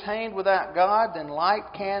be attained without God than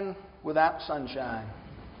light can without sunshine.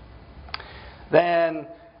 Then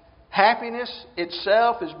happiness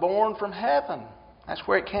itself is born from heaven. That's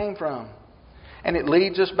where it came from. And it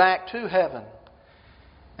leads us back to heaven.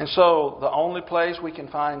 And so the only place we can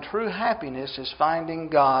find true happiness is finding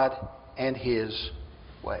God and His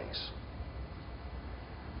ways.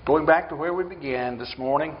 Going back to where we began this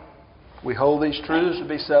morning, we hold these truths to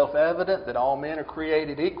be self-evident, that all men are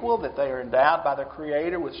created equal, that they are endowed by their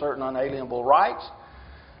Creator with certain unalienable rights,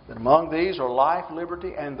 that among these are life,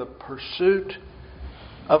 liberty, and the pursuit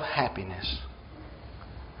of happiness.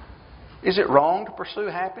 Is it wrong to pursue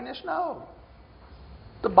happiness? No.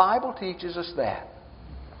 The Bible teaches us that.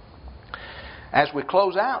 As we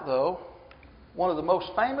close out, though, one of the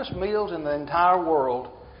most famous meals in the entire world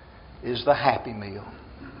is the Happy Meal.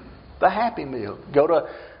 The Happy Meal. Go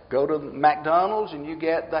to McDonald's and you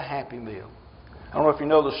get the Happy Meal. I don't know if you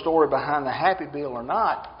know the story behind the Happy Meal or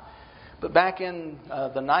not, but back in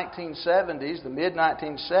the 1970s, the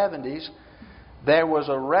mid-1970s, there was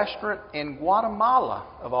a restaurant in Guatemala,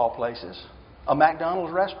 of all places, a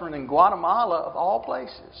McDonald's restaurant in Guatemala, of all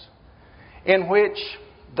places, in which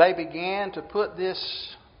they began to put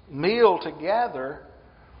this meal together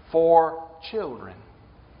for children.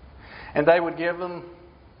 And they would give them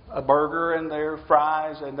a burger and their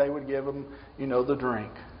fries, and they would give them, the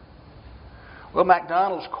drink. Well,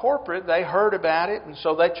 McDonald's corporate, they heard about it, and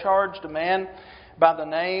so they charged a man by the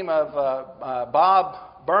name of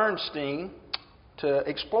Bob Bernstein to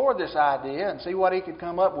explore this idea and see what he could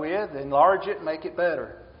come up with, enlarge it, and make it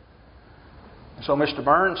better. And so Mr.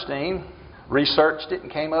 Bernstein researched it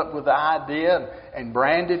and came up with the idea and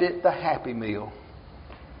branded it the Happy Meal.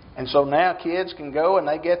 And so now kids can go and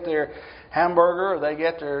they get their hamburger, or they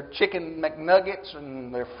get their chicken McNuggets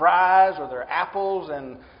and their fries or their apples,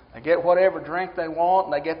 and they get whatever drink they want,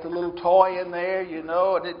 and they get the little toy in there,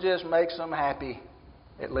 and it just makes them happy,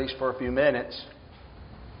 at least for a few minutes.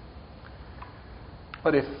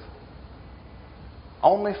 But if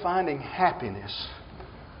only finding happiness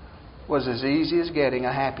was as easy as getting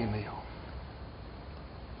a Happy Meal,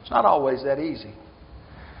 it's not always that easy.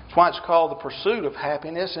 That's why it's called the pursuit of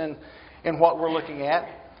happiness in what we're looking at.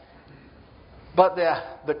 But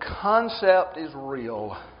the concept is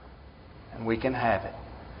real, and we can have it.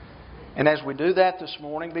 And as we do that this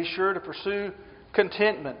morning, be sure to pursue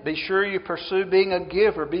contentment. Be sure you pursue being a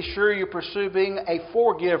giver. Be sure you pursue being a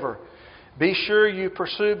forgiver. Be sure you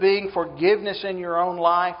pursue being forgiveness in your own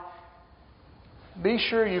life. Be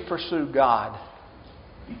sure you pursue God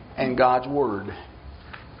and God's Word.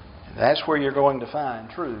 And that's where you're going to find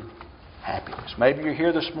true happiness. Maybe you're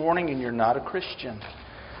here this morning and you're not a Christian.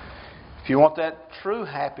 If you want that true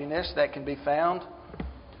happiness that can be found,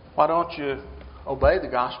 why don't you obey the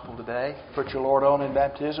gospel today? Put your Lord on in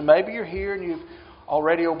baptism. Maybe you're here and you've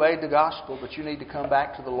already obeyed the gospel, but you need to come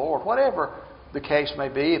back to the Lord. Whatever the case may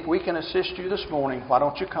be, if we can assist you this morning, why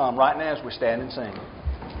don't you come right now as we stand and sing.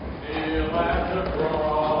 Still at the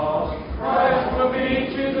cross, Christ will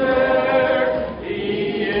meet you there.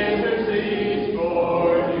 He intercedes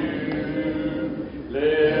for you.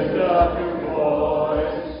 Lift up your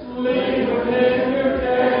voice, leave him in your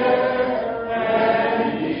care,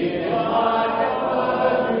 and he might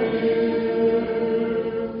love you.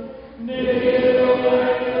 Kneel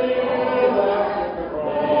at the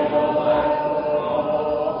cross,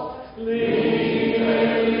 leave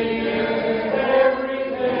everything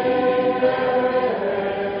there.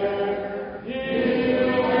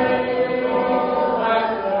 He'll make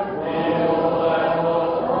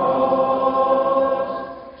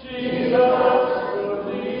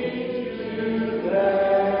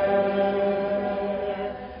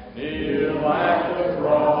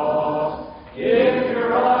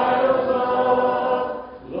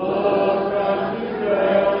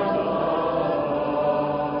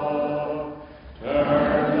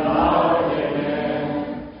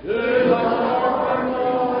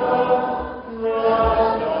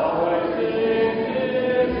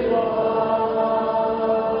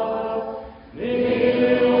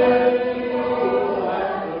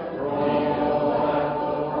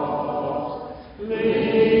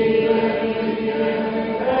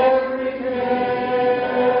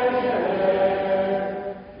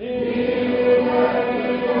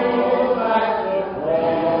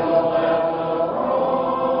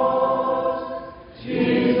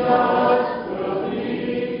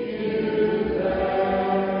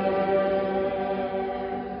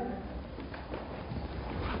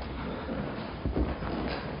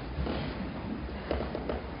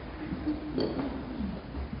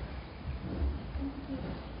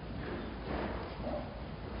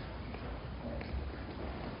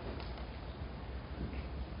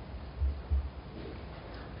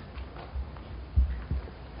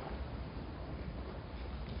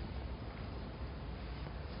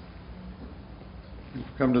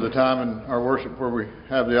Come to the time in our worship where we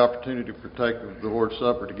have the opportunity to partake of the Lord's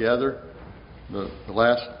Supper together. The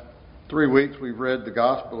last 3 weeks we've read the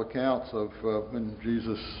gospel accounts of when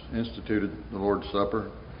Jesus instituted the Lord's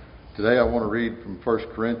Supper. Today I want to read from 1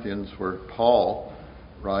 Corinthians where Paul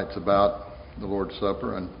writes about the Lord's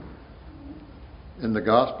Supper. And in the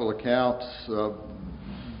gospel accounts,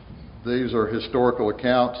 these are historical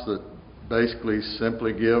accounts that basically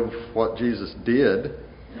simply give what Jesus did.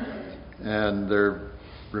 And they're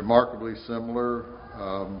remarkably similar,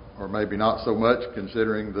 or maybe not so much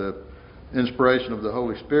considering the inspiration of the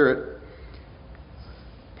Holy Spirit.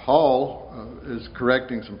 Paul is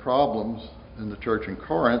correcting some problems in the church in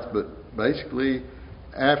Corinth, but basically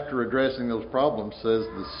after addressing those problems says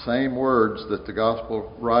the same words that the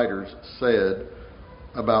gospel writers said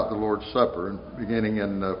about the Lord's Supper, and beginning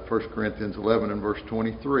in 1 Corinthians 11 and verse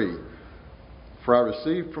 23. For I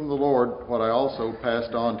received from the Lord what I also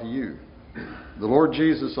passed on to you. The Lord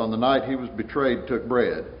Jesus, on the night he was betrayed, took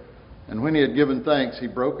bread, and when he had given thanks, he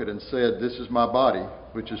broke it and said, "This is my body,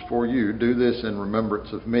 which is for you. Do this in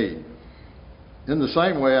remembrance of me." In the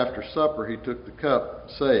same way, after supper, he took the cup,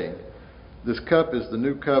 saying, "This cup is the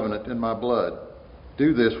new covenant in my blood.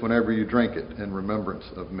 Do this whenever you drink it in remembrance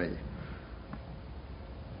of me."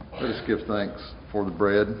 Let us give thanks for the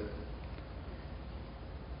bread.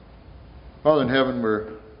 Father in heaven,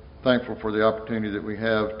 we're thankful for the opportunity that we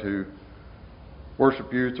have to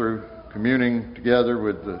worship you through communing together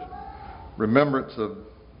with the remembrance of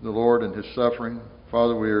the Lord and his suffering.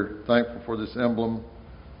 Father, we are thankful for this emblem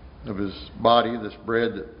of his body, this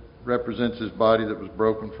bread that represents his body that was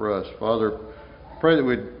broken for us. Father, pray that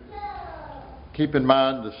we'd keep in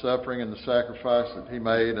mind the suffering and the sacrifice that he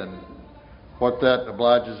made and what that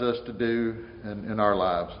obliges us to do in our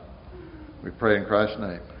lives. We pray in Christ's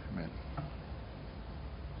name. Amen.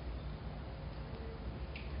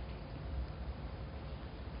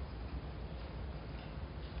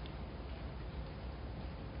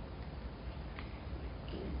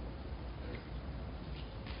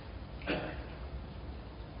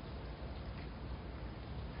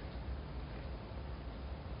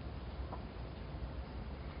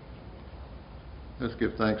 Let's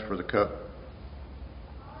give thanks for the cup.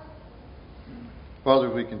 Father,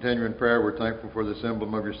 as we continue in prayer, we're thankful for this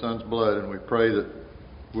emblem of your Son's blood, and we pray that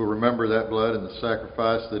we'll remember that blood and the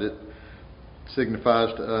sacrifice that it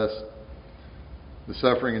signifies to us, the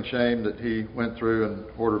suffering and shame that he went through in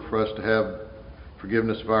order for us to have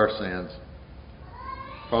forgiveness of our sins.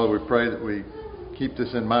 Father, we pray that we keep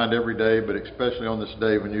this in mind every day, but especially on this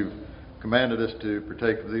day when you've commanded us to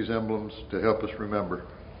partake of these emblems to help us remember.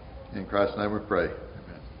 In Christ's name we pray. Amen.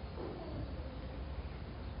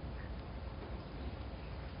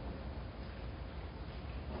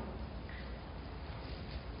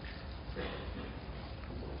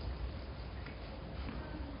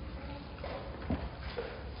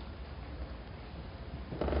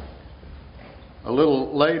 A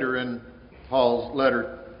little later in Paul's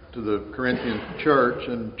letter to the Corinthian church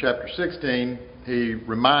in chapter 16, he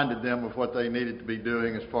reminded them of what they needed to be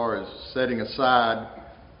doing as far as setting aside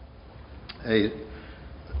a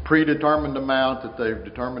predetermined amount that they've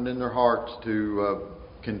determined in their hearts to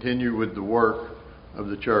continue with the work of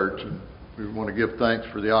the church. And we want to give thanks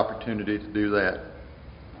for the opportunity to do that.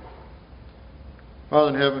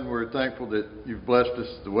 Father in heaven, we're thankful that you've blessed us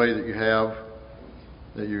the way that you have,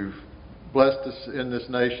 that you've blessed us in this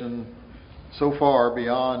nation so far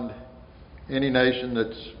beyond any nation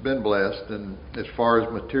that's been blessed, and as far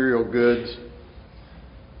as material goods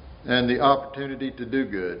and the opportunity to do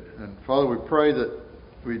good. And Father, we pray that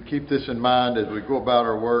we'd keep this in mind as we go about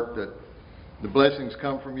our work, that the blessings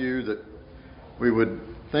come from you, that we would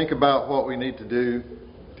think about what we need to do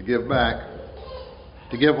to give back,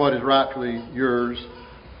 to give what is rightfully yours.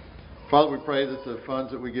 Father, we pray that the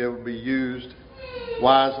funds that we give will be used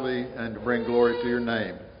wisely and to bring glory to your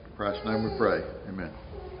name. In Christ's name we pray. Amen.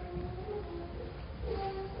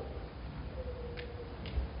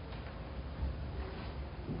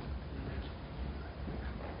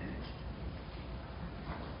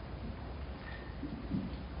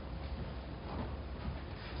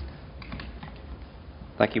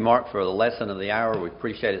 Thank you, Mark, for the lesson of the hour. We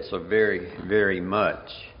appreciate it so very, very much.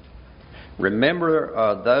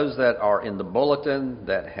 Remember those that are in the bulletin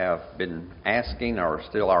that have been asking or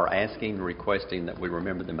still are asking, requesting that we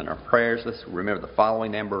remember them in our prayers. Let's remember the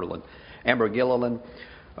following. Amber Gilliland.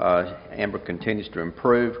 Amber continues to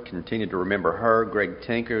improve. Continue to remember her. Greg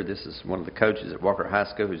Tinker. This is one of the coaches at Walker High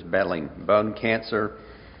School who's battling bone cancer.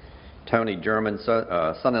 Tony German,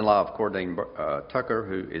 son-in-law of Cordine Tucker,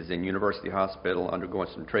 who is in University Hospital undergoing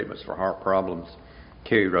some treatments for heart problems.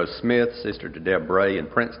 Carrie Rose Smith, sister to Deb Bray in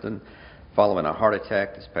Princeton. following a heart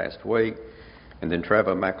attack this past week. And then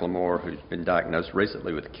Trevor McLemore, who's been diagnosed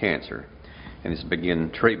recently with cancer and is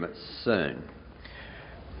beginning treatment soon.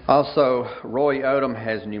 Also, Roy Odom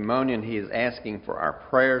has pneumonia and he is asking for our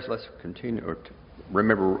prayers. Let's continue to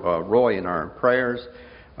remember Roy in our prayers.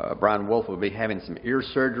 Brian Wolf will be having some ear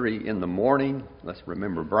surgery in the morning. Let's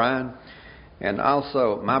remember Brian. And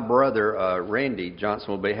also, my brother, Randy Johnson,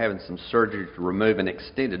 will be having some surgery to remove an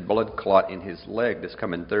extended blood clot in his leg this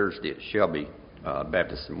coming Thursday at Shelby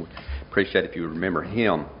Baptist. And we appreciate if you remember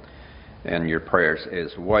him and your prayers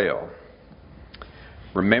as well.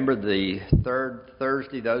 Remember the third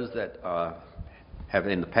Thursday, those that have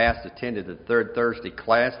in the past attended the third Thursday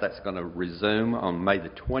class, that's going to resume on May the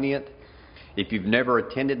 20th. If you've never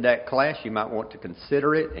attended that class, you might want to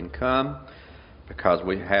consider it and come because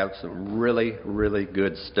we have some really, really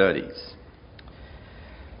good studies.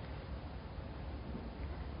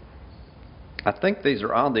 I think these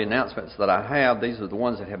are all the announcements that I have. These are the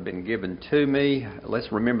ones that have been given to me.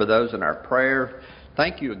 Let's remember those in our prayer.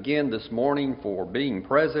 Thank you again this morning for being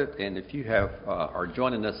present, and if you are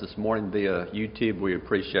joining us this morning via YouTube, we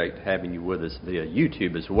appreciate having you with us via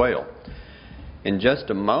YouTube as well. In just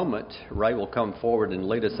a moment, Ray will come forward and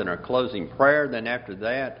lead us in our closing prayer. Then after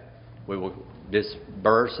that, we will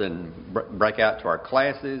disperse and break out to our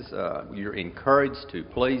classes. You're encouraged to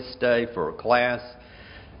please stay for a class.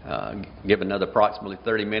 Give another approximately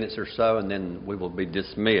 30 minutes or so, and then we will be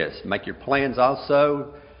dismissed. Make your plans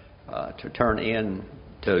also to turn in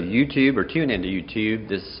to YouTube or tune into YouTube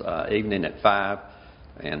this evening at 5.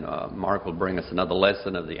 And Mark will bring us another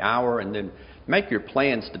lesson of the hour. And then make your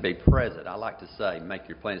plans to be present. I like to say make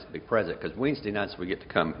your plans to be present because Wednesday nights we get to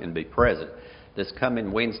come and be present. This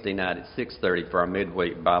coming Wednesday night at 6:30 for our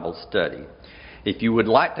midweek Bible study. If you would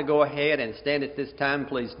like to go ahead and stand at this time,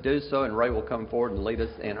 please do so. And Ray will come forward and lead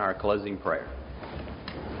us in our closing prayer.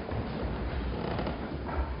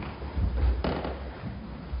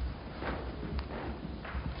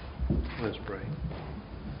 Let's pray.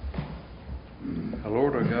 Our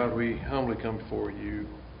Lord, our God, we humbly come before you,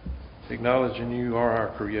 acknowledging you are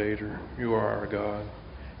our Creator, you are our God.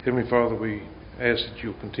 Heavenly Father, we ask that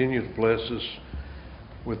you'll continue to bless us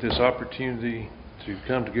with this opportunity to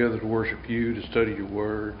come together to worship you, to study your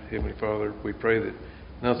word. Heavenly Father, we pray that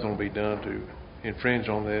nothing will be done to infringe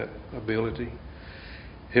on that ability.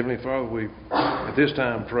 Heavenly Father, we at this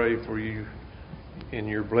time pray for you in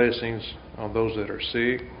your blessings on those that are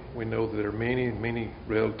sick. We know that there are many, many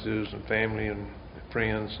relatives and family and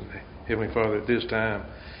friends. And Heavenly Father, at this time,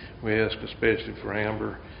 we ask especially for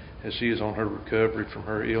Amber as she is on her recovery from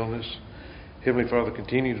her illness. Heavenly Father,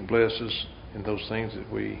 continue to bless us in those things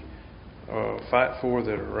that we fight for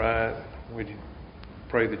that are right. We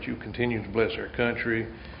pray that you continue to bless our country.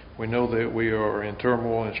 We know that we are in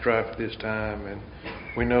turmoil and strife at this time, and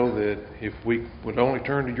we know that if we would only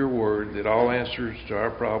turn to your word, that all answers to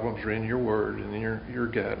our problems are in your word and in your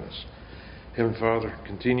guidance. Heavenly Father,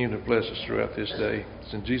 continue to bless us throughout this day.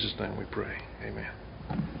 It's in Jesus' name we pray. Amen.